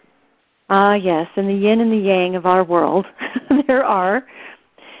drawback. Yes, in the yin and the yang of our world, there are.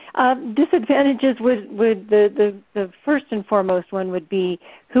 Disadvantages would the first and foremost one would be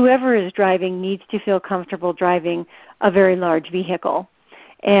whoever is driving needs to feel comfortable driving a very large vehicle.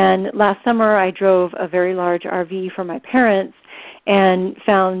 And last summer I drove a very large RV for my parents and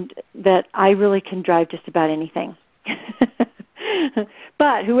found that I really can drive just about anything.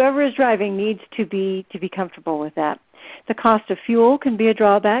 But whoever is driving needs to be comfortable with that. The cost of fuel can be a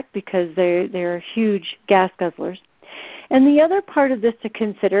drawback because they're huge gas guzzlers. And the other part of this to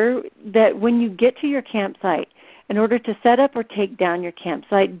consider, that when you get to your campsite, in order to set up or take down your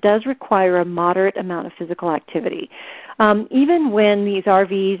campsite does require a moderate amount of physical activity. Even when these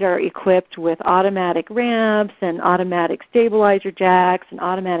RVs are equipped with automatic ramps and automatic stabilizer jacks and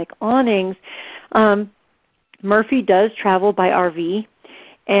automatic awnings, Murphy does travel by RV.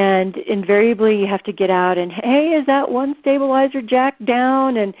 And invariably you have to get out and, hey, is that one stabilizer jack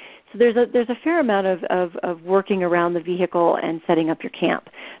down? And so there's a fair amount of working around the vehicle and setting up your camp.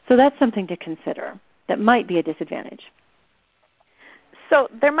 So that's something to consider. That might be a disadvantage. So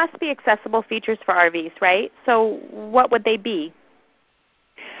there must be accessible features for RVs, right? So what would they be?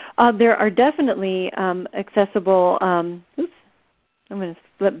 There are definitely accessible, oops, I'm going to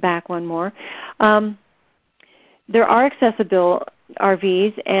flip back one more. There are accessible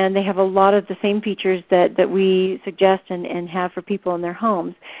RVs, and they have a lot of the same features that we suggest and have for people in their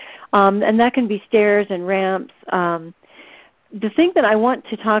homes. And that can be stairs and ramps. The thing that I want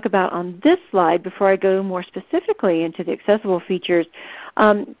to talk about on this slide before I go more specifically into the accessible features,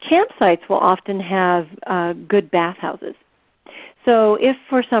 campsites will often have good bathhouses. So if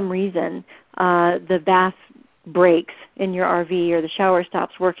for some reason the bath breaks in your RV or the shower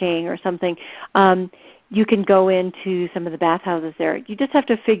stops working or something, you can go into some of the bathhouses there. You just have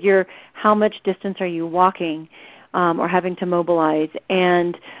to figure how much distance are you walking or having to mobilize,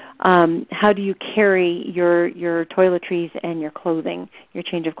 and how do you carry your toiletries and your clothing, your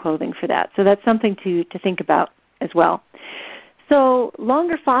change of clothing for that. So that's something to think about as well. So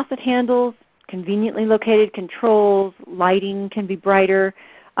longer faucet handles, conveniently located controls, lighting can be brighter,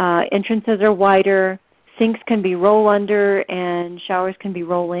 entrances are wider, sinks can be roll under, and showers can be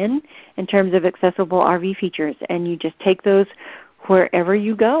roll in terms of accessible RV features. And you just take those wherever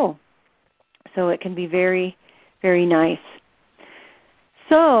you go. So it can be very, very nice.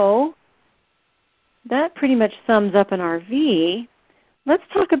 So that pretty much sums up an RV. Let's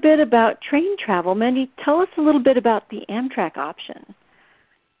talk a bit about train travel. Mandy, tell us a little bit about the Amtrak option.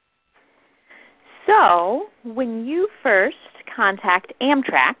 So when you first contact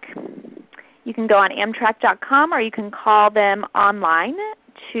Amtrak, you can go on Amtrak.com or you can call them online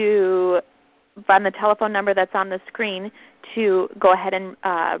to run the telephone number that's on the screen to go ahead and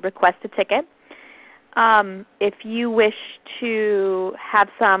request a ticket. If you wish to have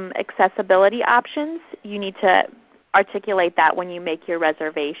some accessibility options, you need to articulate that when you make your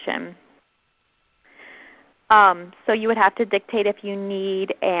reservation. So you would have to dictate if you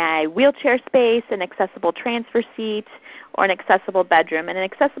need a wheelchair space, an accessible transfer seat, or an accessible bedroom. And an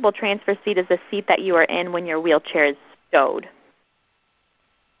accessible transfer seat is a seat that you are in when your wheelchair is stowed.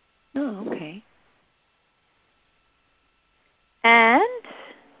 Oh, okay. And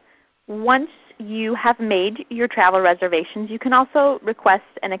once you have made your travel reservations, you can also request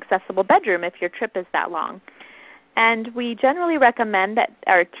an accessible bedroom if your trip is that long. And we generally recommend that,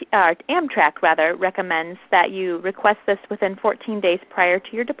 or Amtrak rather, recommends that you request this within 14 days prior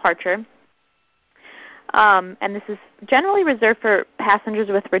to your departure. And this is generally reserved for passengers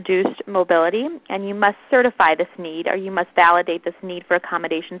with reduced mobility, and you must certify this need, or you must validate this need for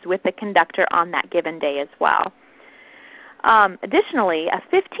accommodations with the conductor on that given day as well. Additionally, a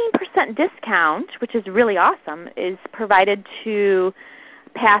 15% discount, which is really awesome, is provided to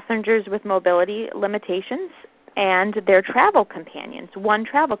passengers with mobility limitations and their travel companions, one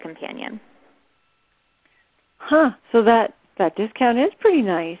travel companion. So that discount is pretty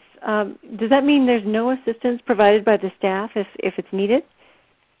nice. Does that mean there's no assistance provided by the staff if it's needed?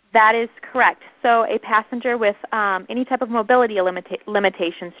 That is correct. So a passenger with any type of mobility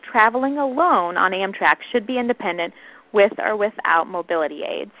limitations traveling alone on Amtrak should be independent with or without mobility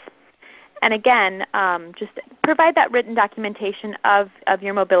aids. And again, just provide that written documentation of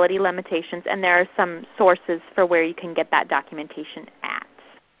your mobility limitations, and there are some sources for where you can get that documentation at.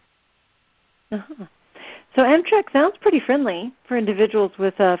 So Amtrak sounds pretty friendly for individuals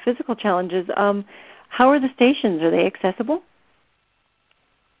with physical challenges. How are the stations? Are they accessible?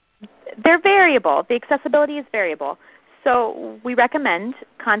 They're variable. The accessibility is variable. So we recommend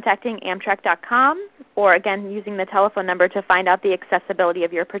contacting Amtrak.com or, again, using the telephone number to find out the accessibility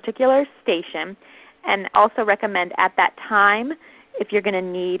of your particular station, and also recommend at that time if you're going to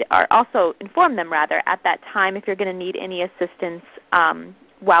need, or also inform them rather at that time if you're going to need any assistance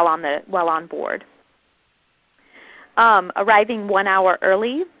while on board. Arriving 1 hour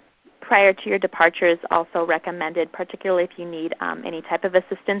early prior to your departure is also recommended, particularly if you need any type of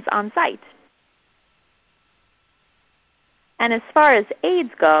assistance on site. And as far as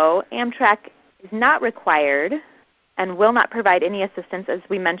aids go, Amtrak is not required and will not provide any assistance, as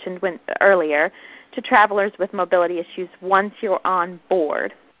we mentioned earlier, to travelers with mobility issues once you're on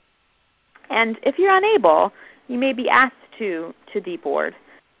board. And if you're unable, you may be asked to deboard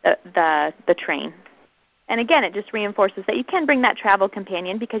the train. And again, it just reinforces that you can bring that travel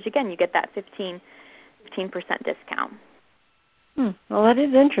companion because, again, you get that 15% discount. Well, that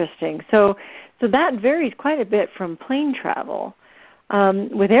is interesting. So that varies quite a bit from plane travel.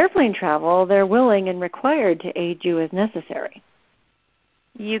 With airplane travel, they're willing and required to aid you as necessary.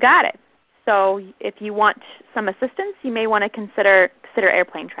 You got it. So if you want some assistance, you may want to consider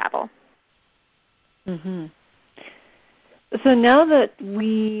airplane travel. So now that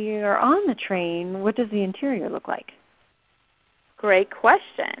we are on the train, what does the interior look like? Great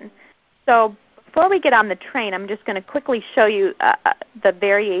question. So before we get on the train, I'm just going to quickly show you the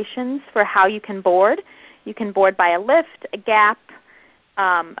variations for how you can board. You can board by a lift, a gap,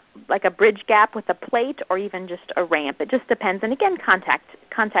 like a bridge gap with a plate, or even just a ramp. It just depends. And again, contact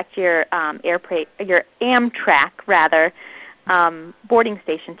your Amtrak boarding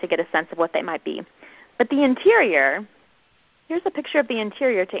station to get a sense of what they might be. But the interior, here's a picture of the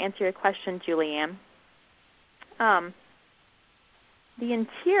interior to answer your question, Julianne. The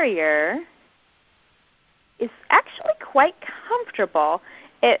interior is actually quite comfortable.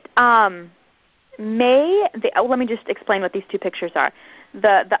 It let me just explain what these two pictures are.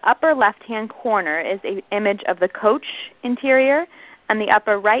 The upper left-hand corner is an image of the coach interior, and the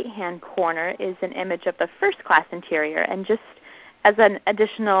upper right-hand corner is an image of the first-class interior. And just as an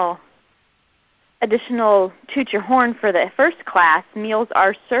additional toot your horn for the first class, meals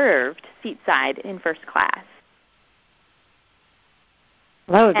are served seat side in first class.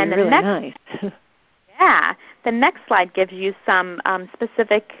 That would be really nice. Yeah. The next slide gives you some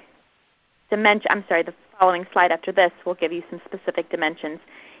specific dimension. I'm sorry, the following slide after this will give you some specific dimensions.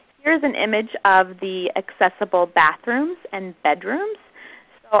 Here's an image of the accessible bathrooms and bedrooms.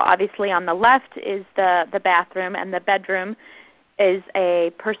 So obviously on the left is the bathroom, and the bedroom is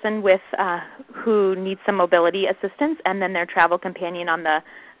a person with who needs some mobility assistance, and then their travel companion on the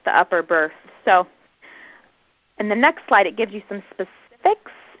upper berth. So in the next slide it gives you some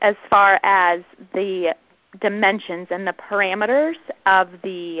specifics as far as the dimensions and the parameters of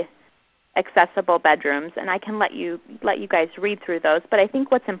the accessible bedrooms, and I can let you guys read through those. But I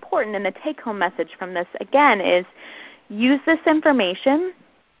think what's important, and the take-home message from this again, is use this information,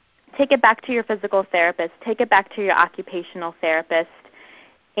 take it back to your physical therapist, take it back to your occupational therapist,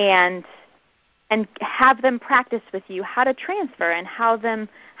 and have them practice with you how to transfer and how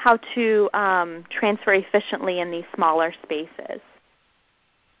to transfer efficiently in these smaller spaces.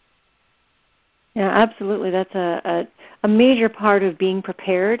 Yeah, absolutely. That's a major part of being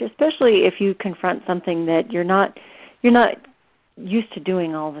prepared, especially if you confront something that you're not used to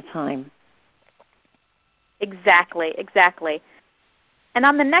doing all the time. Exactly. And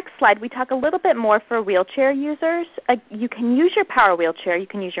on the next slide, we talk a little bit more for wheelchair users. You can use your power wheelchair. You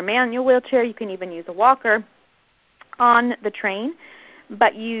can use your manual wheelchair. You can even use a walker on the train.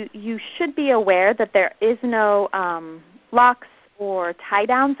 But you should be aware that there is no locks or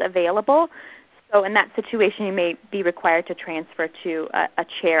tie-downs available. So in that situation, you may be required to transfer to a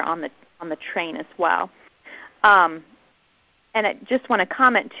chair on the train as well. And I just want to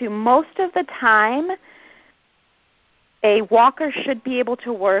comment too, most of the time, a walker should be able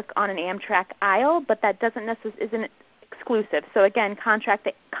to work on an Amtrak aisle, but that isn't exclusive. So again, contact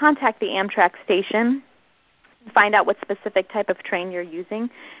the Amtrak station, find out what specific type of train you're using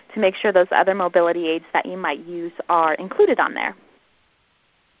to make sure those other mobility aids that you might use are included on there.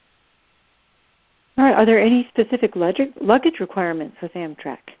 All right. Are there any specific luggage requirements with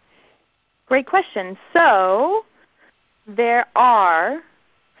Amtrak? Great question. So there are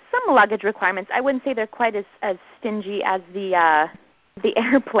some luggage requirements. I wouldn't say they're quite as stingy as the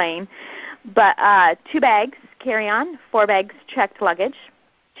airplane, but 2 bags carry-on, 4 bags checked luggage.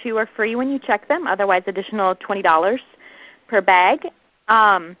 2 are free when you check them, otherwise additional $20 per bag.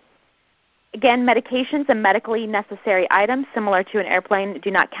 Again, medications and medically necessary items similar to an airplane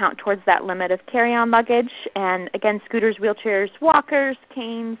do not count towards that limit of carry-on luggage. And again, scooters, wheelchairs, walkers,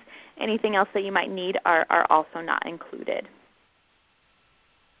 canes, anything else that you might need are also not included.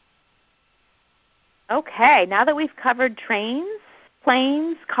 Okay, now that we've covered trains,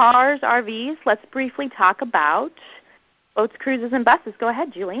 planes, cars, RVs, let's briefly talk about boats, cruises, and buses. Go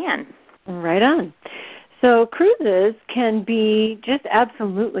ahead, Julianne. Right on. So cruises can be just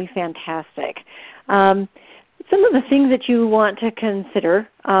absolutely fantastic. Some of the things that you want to consider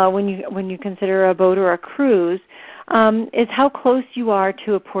when you consider a boat or a cruise is how close you are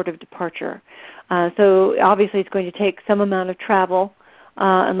to a port of departure. So obviously it's going to take some amount of travel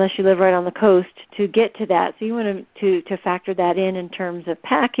unless you live right on the coast to get to that. So you want to factor that in terms of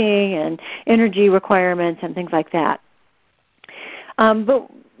packing and energy requirements and things like that. But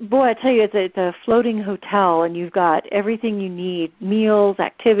boy, I tell you, it's a floating hotel, and you've got everything you need: meals,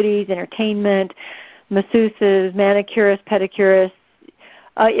 activities, entertainment, masseuses, manicurists, pedicurists,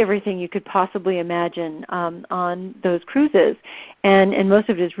 everything you could possibly imagine on those cruises. And most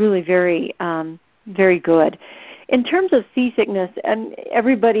of it is really very, very good. In terms of seasickness, and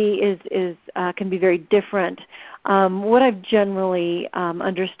everybody can be very different. What I've generally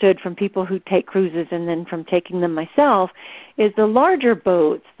understood from people who take cruises and then from taking them myself is the larger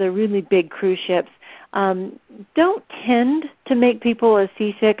boats, the really big cruise ships, don't tend to make people as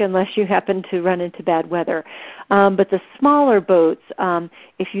seasick unless you happen to run into bad weather. But the smaller boats,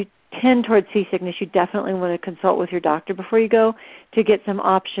 if you tend towards seasickness, you definitely want to consult with your doctor before you go to get some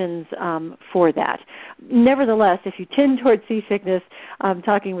options for that. Nevertheless, if you tend towards seasickness,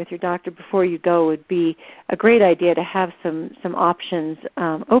 talking with your doctor before you go would be a great idea to have some options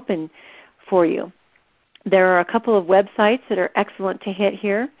open for you. There are a couple of websites that are excellent to hit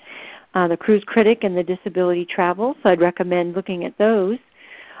here, the Cruise Critic and the Disability Travel, so I'd recommend looking at those.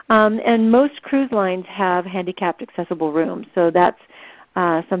 And most cruise lines have handicapped accessible rooms, so that's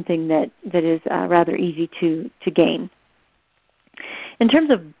something that is rather easy to gain. In terms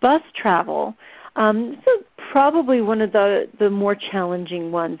of bus travel, this is probably one of the more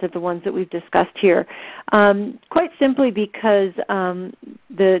challenging ones of the ones that we've discussed here, quite simply because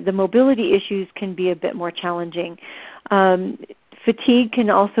the mobility issues can be a bit more challenging. Fatigue can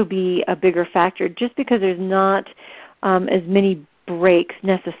also be a bigger factor just because there's not as many breaks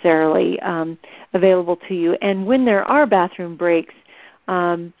necessarily available to you. And when there are bathroom breaks,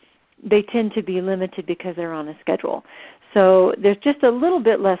 they tend to be limited because they're on a schedule. So there's just a little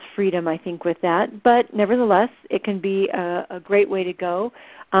bit less freedom, I think, with that. But nevertheless, it can be a great way to go.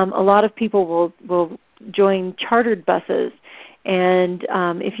 A lot of people will join chartered buses. And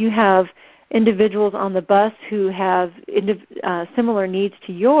if you have individuals on the bus who have similar needs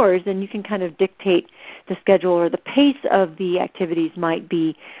to yours, then you can kind of dictate the schedule, or the pace of the activities might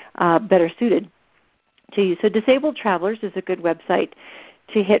be better suited to you. So Disabled Travelers is a good website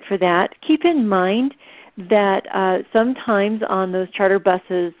to hit for that. Keep in mind that sometimes on those charter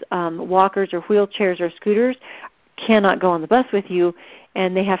buses, walkers or wheelchairs or scooters cannot go on the bus with you,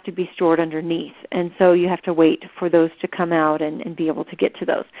 and they have to be stored underneath. And so you have to wait for those to come out and be able to get to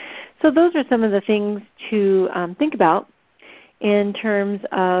those. So those are some of the things to think about in terms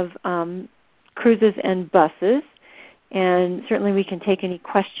of cruises and buses. And certainly we can take any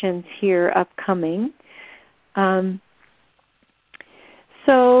questions here upcoming.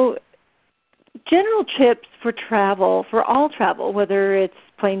 So general tips for travel, for all travel, whether it's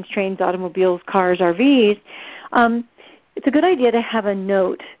planes, trains, automobiles, cars, RVs, it's a good idea to have a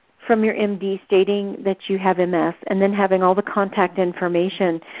note from your MD stating that you have MS, and then having all the contact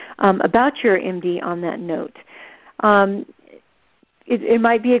information about your MD on that note. It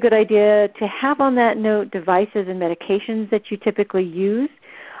might be a good idea to have on that note devices and medications that you typically use.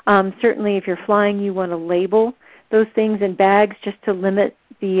 Certainly if you're flying, you want to label those things in bags just to limit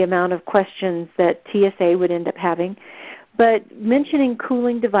the amount of questions that TSA would end up having. But mentioning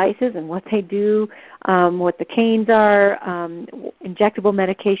cooling devices and what they do, what the canes are, injectable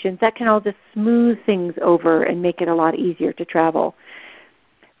medications, that can all just smooth things over and make it a lot easier to travel.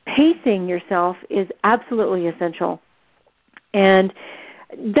 Pacing yourself is absolutely essential. And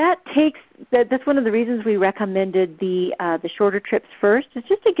that's one of the reasons we recommended the shorter trips first, is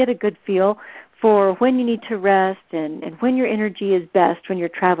just to get a good feel for when you need to rest and when your energy is best when you're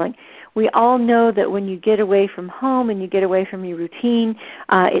traveling. We all know that when you get away from home and you get away from your routine,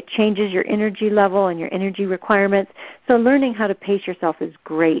 it changes your energy level and your energy requirements. So learning how to pace yourself is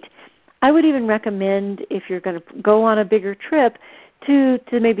great. I would even recommend, if you're going to go on a bigger trip, to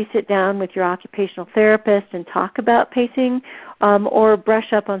maybe sit down with your occupational therapist and talk about pacing, or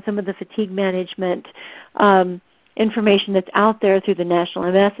brush up on some of the fatigue management information that's out there through the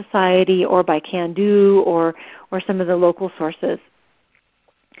National MS Society or by Can Do or some of the local sources.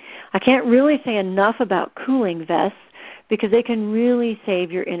 I can't really say enough about cooling vests because they can really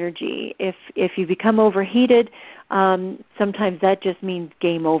save your energy. If you become overheated, sometimes that just means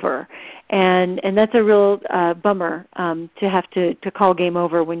game over. And that's a real bummer to have to call game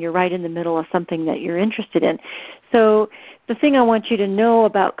over when you're right in the middle of something that you're interested in. So the thing I want you to know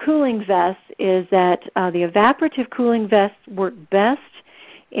about cooling vests is that the evaporative cooling vests work best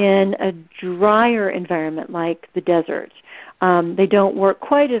in a drier environment like the desert. They don't work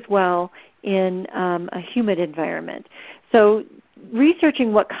quite as well in a humid environment. So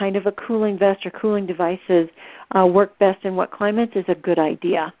researching what kind of a cooling vest or cooling devices work best in what climates is a good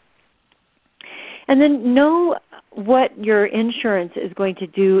idea. And then know what your insurance is going to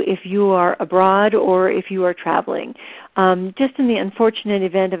do if you are abroad or if you are traveling. Just in the unfortunate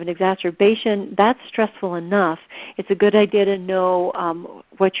event of an exacerbation, that's stressful enough. It's a good idea to know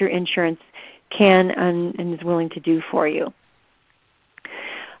what your insurance can and is willing to do for you.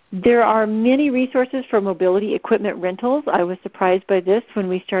 There are many resources for mobility equipment rentals. I was surprised by this when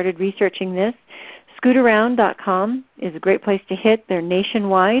we started researching this. Scootaround.com is a great place to hit. They're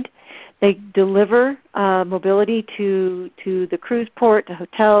nationwide. They deliver mobility to the cruise port, to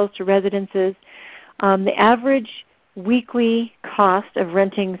hotels, to residences. The average weekly cost of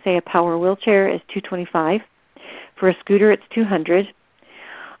renting, say, a power wheelchair is $225. For a scooter, it's $200.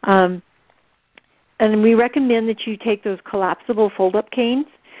 And we recommend that you take those collapsible fold-up canes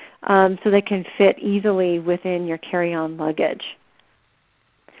so they can fit easily within your carry-on luggage.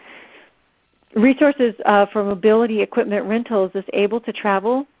 Resources for mobility equipment rentals is able to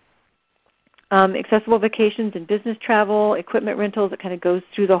travel, accessible vacations and business travel, equipment rentals. It kind of goes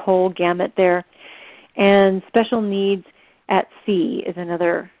through the whole gamut there. And special needs at sea is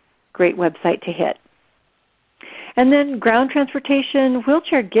another great website to hit. And then ground transportation,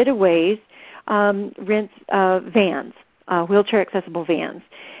 wheelchair getaways rents vans, wheelchair accessible vans.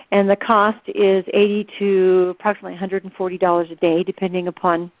 And the cost is $80 to approximately $140 a day, depending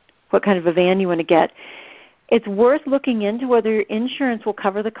upon what kind of a van you want to get. It's worth looking into whether your insurance will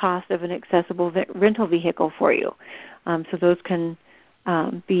cover the cost of an accessible rental vehicle for you. So those can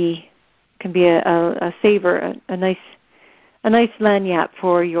be a saver, a nice lagniappe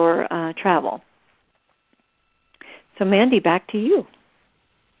for your travel. So Mandy, back to you.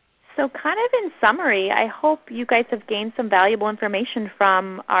 So kind of in summary, I hope you guys have gained some valuable information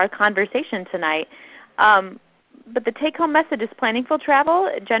from our conversation tonight. But the take-home message is planning for travel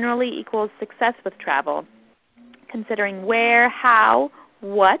generally equals success with travel. Considering where, how,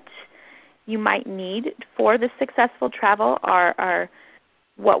 what you might need for the successful travel are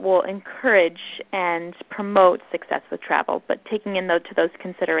what will encourage and promote success with travel, but taking in those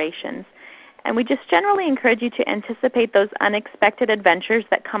considerations. And we just generally encourage you to anticipate those unexpected adventures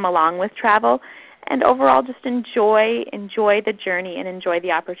that come along with travel, and overall just enjoy the journey and enjoy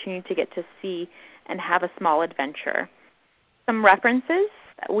the opportunity to get to see and have a small adventure. Some references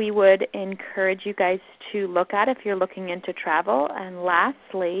that we would encourage you guys to look at if you're looking into travel. And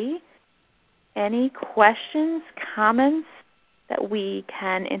lastly, any questions, comments that we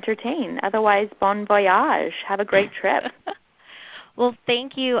can entertain? Otherwise, bon voyage. Have a great trip. Well,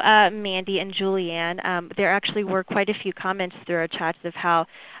 thank you, Mandy and Julianne. There actually were quite a few comments through our chats of how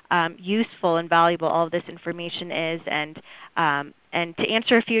useful and valuable all of this information is. And to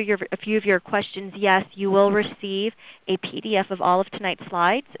answer a few of your questions, yes, you will receive a PDF of all of tonight's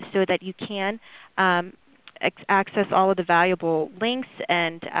slides so that you can access all of the valuable links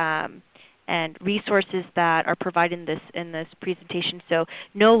and resources that are provided in this presentation. So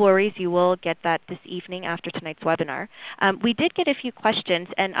no worries, you will get that this evening after tonight's webinar. We did get a few questions,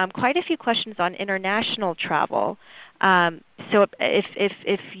 and quite a few questions on international travel. So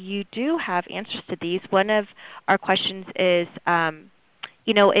if you do have answers to these, one of our questions is,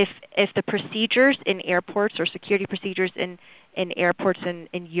 if the procedures in airports or security procedures in airports in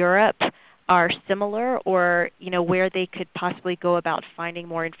Europe are similar, or where they could possibly go about finding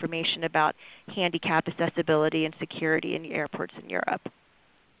more information about handicap accessibility and security in airports in Europe.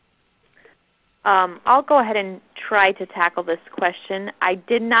 I'll go ahead and try to tackle this question. I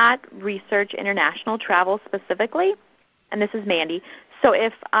did not research international travel specifically, and this is Mandy. So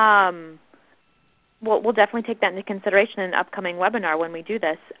if we'll definitely take that into consideration in an upcoming webinar when we do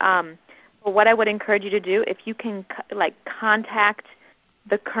this. But what I would encourage you to do, if you can contact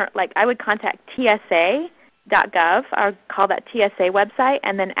I would contact TSA.gov, or call that TSA website,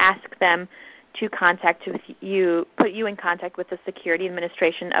 and then ask them to put you in contact with the security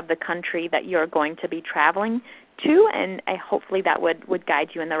administration of the country that you're going to be traveling to, and hopefully that would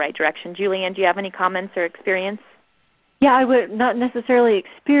guide you in the right direction. Julianne, do you have any comments or experience? Yeah, I would not necessarily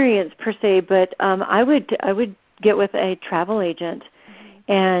experience per se, but I would get with a travel agent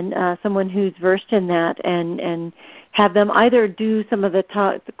and someone who's versed in that, and have them either do some of the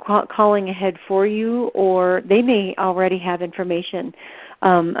calling ahead for you, or they may already have information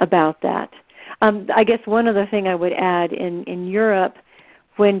about that. I guess one other thing I would add, in Europe,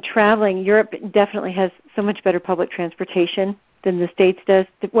 when traveling, Europe definitely has so much better public transportation than the States does.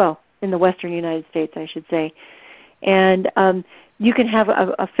 Well, in the Western United States, I should say. And you can have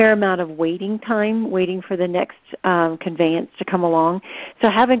a fair amount of waiting time, waiting for the next conveyance to come along. So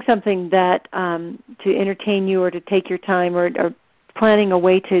having something that to entertain you or to take your time, or planning a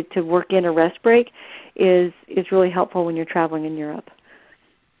way to work in a rest break is really helpful when you're traveling in Europe.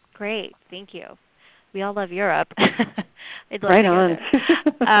 Great, thank you. We all love Europe. I'd love right to go on.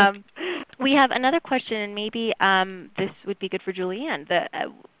 there. We have another question, and maybe this would be good for Julianne.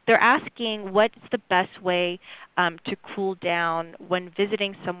 They're asking, what's the best way to cool down when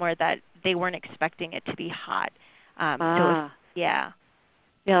visiting somewhere that they weren't expecting it to be hot? Yeah,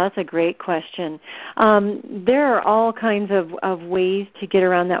 that's a great question. There are all kinds of ways to get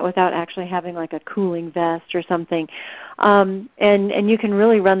around that without actually having like a cooling vest or something. And you can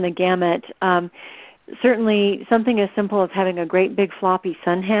really run the gamut. Certainly something as simple as having a great big floppy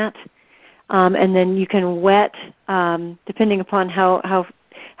sun hat. And then you can wet, depending upon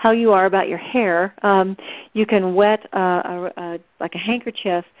how you are about your hair, you can wet like a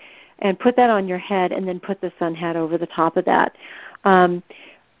handkerchief and put that on your head, and then put the sun hat over the top of that.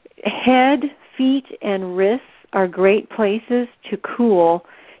 Head, feet, and wrists are great places to cool,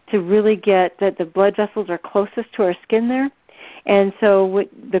 to really get that the blood vessels are closest to our skin there. And so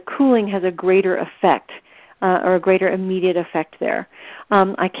the cooling has a greater effect, or a greater immediate effect there.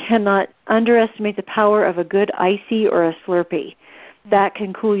 I cannot underestimate the power of a good icy or a Slurpee. That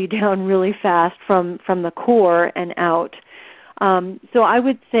can cool you down really fast from the core and out. So I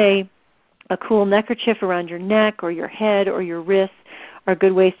would say a cool neckerchief around your neck or your head or your wrists are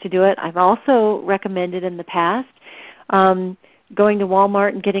good ways to do it. I've also recommended in the past going to Walmart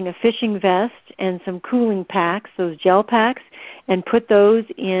and getting a fishing vest and some cooling packs, those gel packs, and put those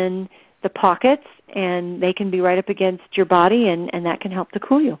in the pockets, and they can be right up against your body, and that can help to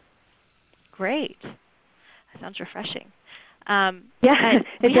cool you. Great. That sounds refreshing.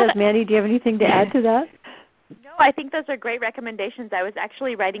 It does. Mandy, do you have anything to add to that? No, I think those are great recommendations. I was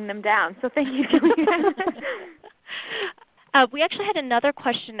actually writing them down, so thank you, Julianne. We actually had another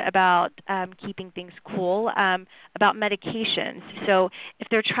question about keeping things cool, about medications. So if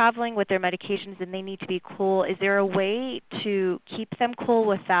they're traveling with their medications and they need to be cool, is there a way to keep them cool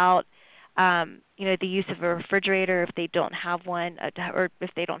without the use of a refrigerator if they don't have one, or if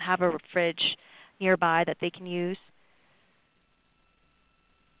they don't have a fridge nearby that they can use?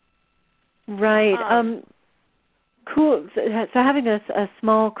 Right. Cool. So having a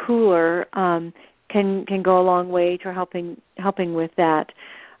small cooler can go a long way to helping with that.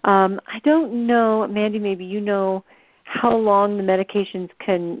 I don't know, Mandy, maybe you know how long the medications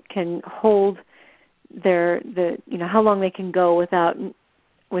can hold how long they can go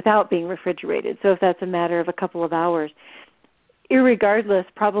without being refrigerated. So if that's a matter of a couple of hours. Irregardless,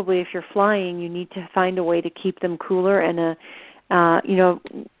 probably if you're flying, you need to find a way to keep them cooler, and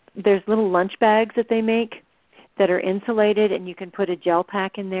there's little lunch bags that they make that are insulated, and you can put a gel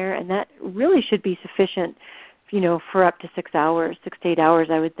pack in there, and that really should be sufficient, for up to 6 to 8 hours,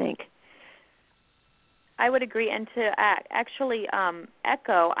 I would think. I would agree, and to actually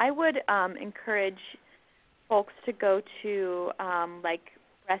echo, I would encourage folks to go to like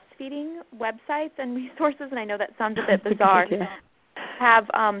breastfeeding websites and resources, and I know that sounds a bit bizarre, have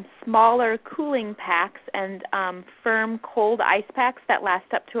smaller cooling packs and firm cold ice packs that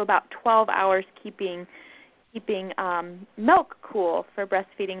last up to about 12 hours, keeping milk cool for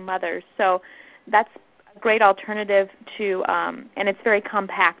breastfeeding mothers. So that's a great alternative to, and it's very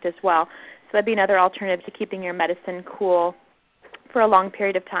compact as well. So that'd be another alternative to keeping your medicine cool for a long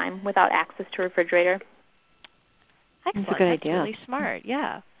period of time without access to a refrigerator. Excellent. That's a good idea. Really smart.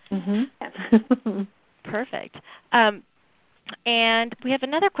 Yeah. Mm-hmm. Perfect. And we have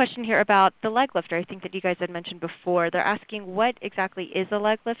another question here about the leg lifter. I think that you guys had mentioned before. They're asking what exactly is a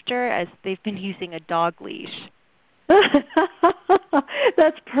leg lifter, as they've been using a dog leash.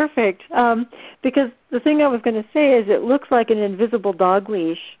 That's perfect. Because the thing I was going to say is it looks like an invisible dog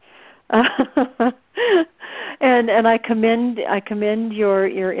leash. and I commend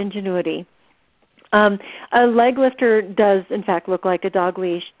your ingenuity. A leg lifter does, in fact, look like a dog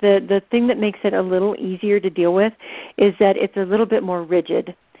leash. The thing that makes it a little easier to deal with is that it's a little bit more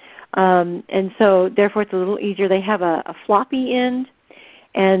rigid. And so, therefore, it's a little easier. They have a floppy end,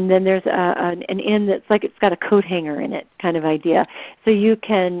 and then there's an end that's like it's got a coat hanger in it kind of idea. So you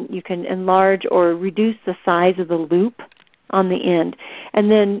can enlarge or reduce the size of the loop on the end.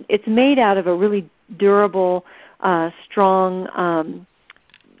 And then it's made out of a really durable, strong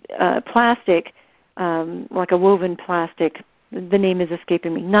plastic, like a woven plastic. The name is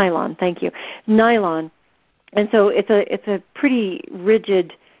escaping me. Nylon. Thank you. Nylon. And so it's a pretty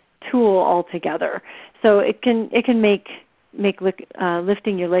rigid tool altogether. So it can make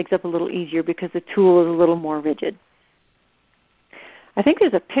lifting your legs up a little easier because the tool is a little more rigid. I think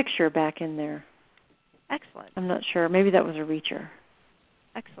there's a picture back in there. Excellent. I'm not sure. Maybe that was a reacher.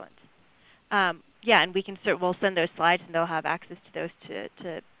 Excellent. Yeah, and we'll send those slides, and they'll have access to those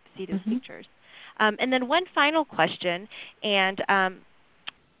to see those pictures. And then one final question, and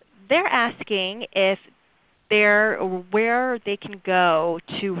they're asking if where they can go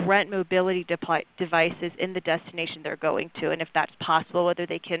to rent mobility devices in the destination they're going to, and if that's possible, whether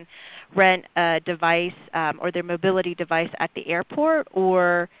they can rent a device or their mobility device at the airport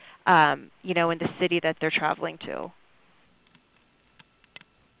or in the city that they're traveling to.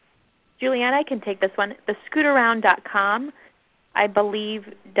 Julianne, I can take this one. The scootaround.com, I believe,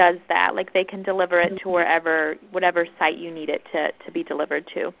 does that. Like they can deliver it to whatever site you need it to be delivered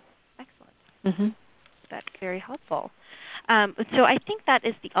to. Excellent. Mm-hmm. That's very helpful. So I think that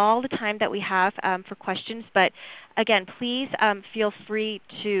is all the time that we have for questions. But again, please feel free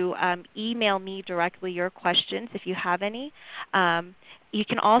to email me directly your questions if you have any. You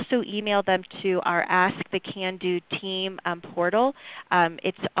can also email them to our Ask the Can Do Team portal.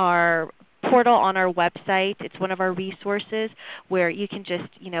 It's our portal on our website. It's one of our resources where you can just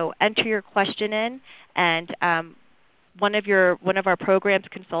enter your question in, and one of our programs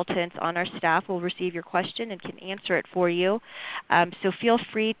consultants on our staff will receive your question and can answer it for you. So feel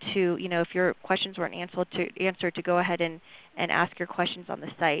free to, if your questions weren't answered, to go ahead and ask your questions on the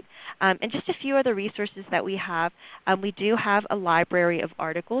site. And just a few other resources that we have. We do have a library of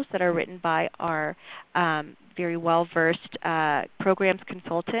articles that are written by our very well-versed programs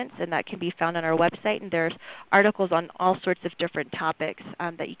consultants, and that can be found on our website. And there's articles on all sorts of different topics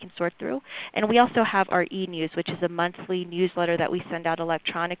that you can sort through. And we also have our e-news, which is a monthly newsletter that we send out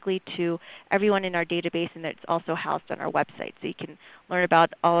electronically to everyone in our database, and it's also housed on our website. So you can learn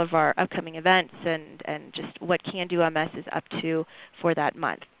about all of our upcoming events and just what Can Do MS is up to for that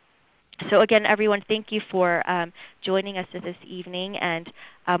month. So again, everyone, thank you for joining us this evening. And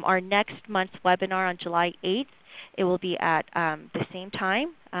our next month's webinar on July 8th, it will be at the same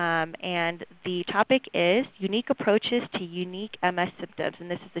time. And the topic is Unique Approaches to Unique MS Symptoms. And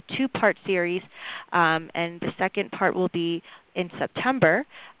this is a two-part series. And the second part will be in September.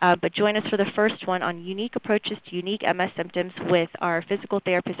 But join us for the first one on Unique Approaches to Unique MS Symptoms with our physical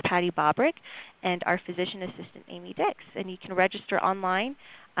therapist, Patty Bobrick, and our physician assistant, Amy Dix. And you can register online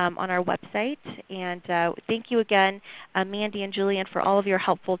on our website. And thank you again, Mandy and Julianne, for all of your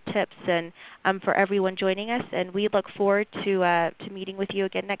helpful tips and for everyone joining us. And we look forward to meeting with you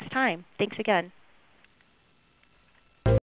again next time. Thanks again.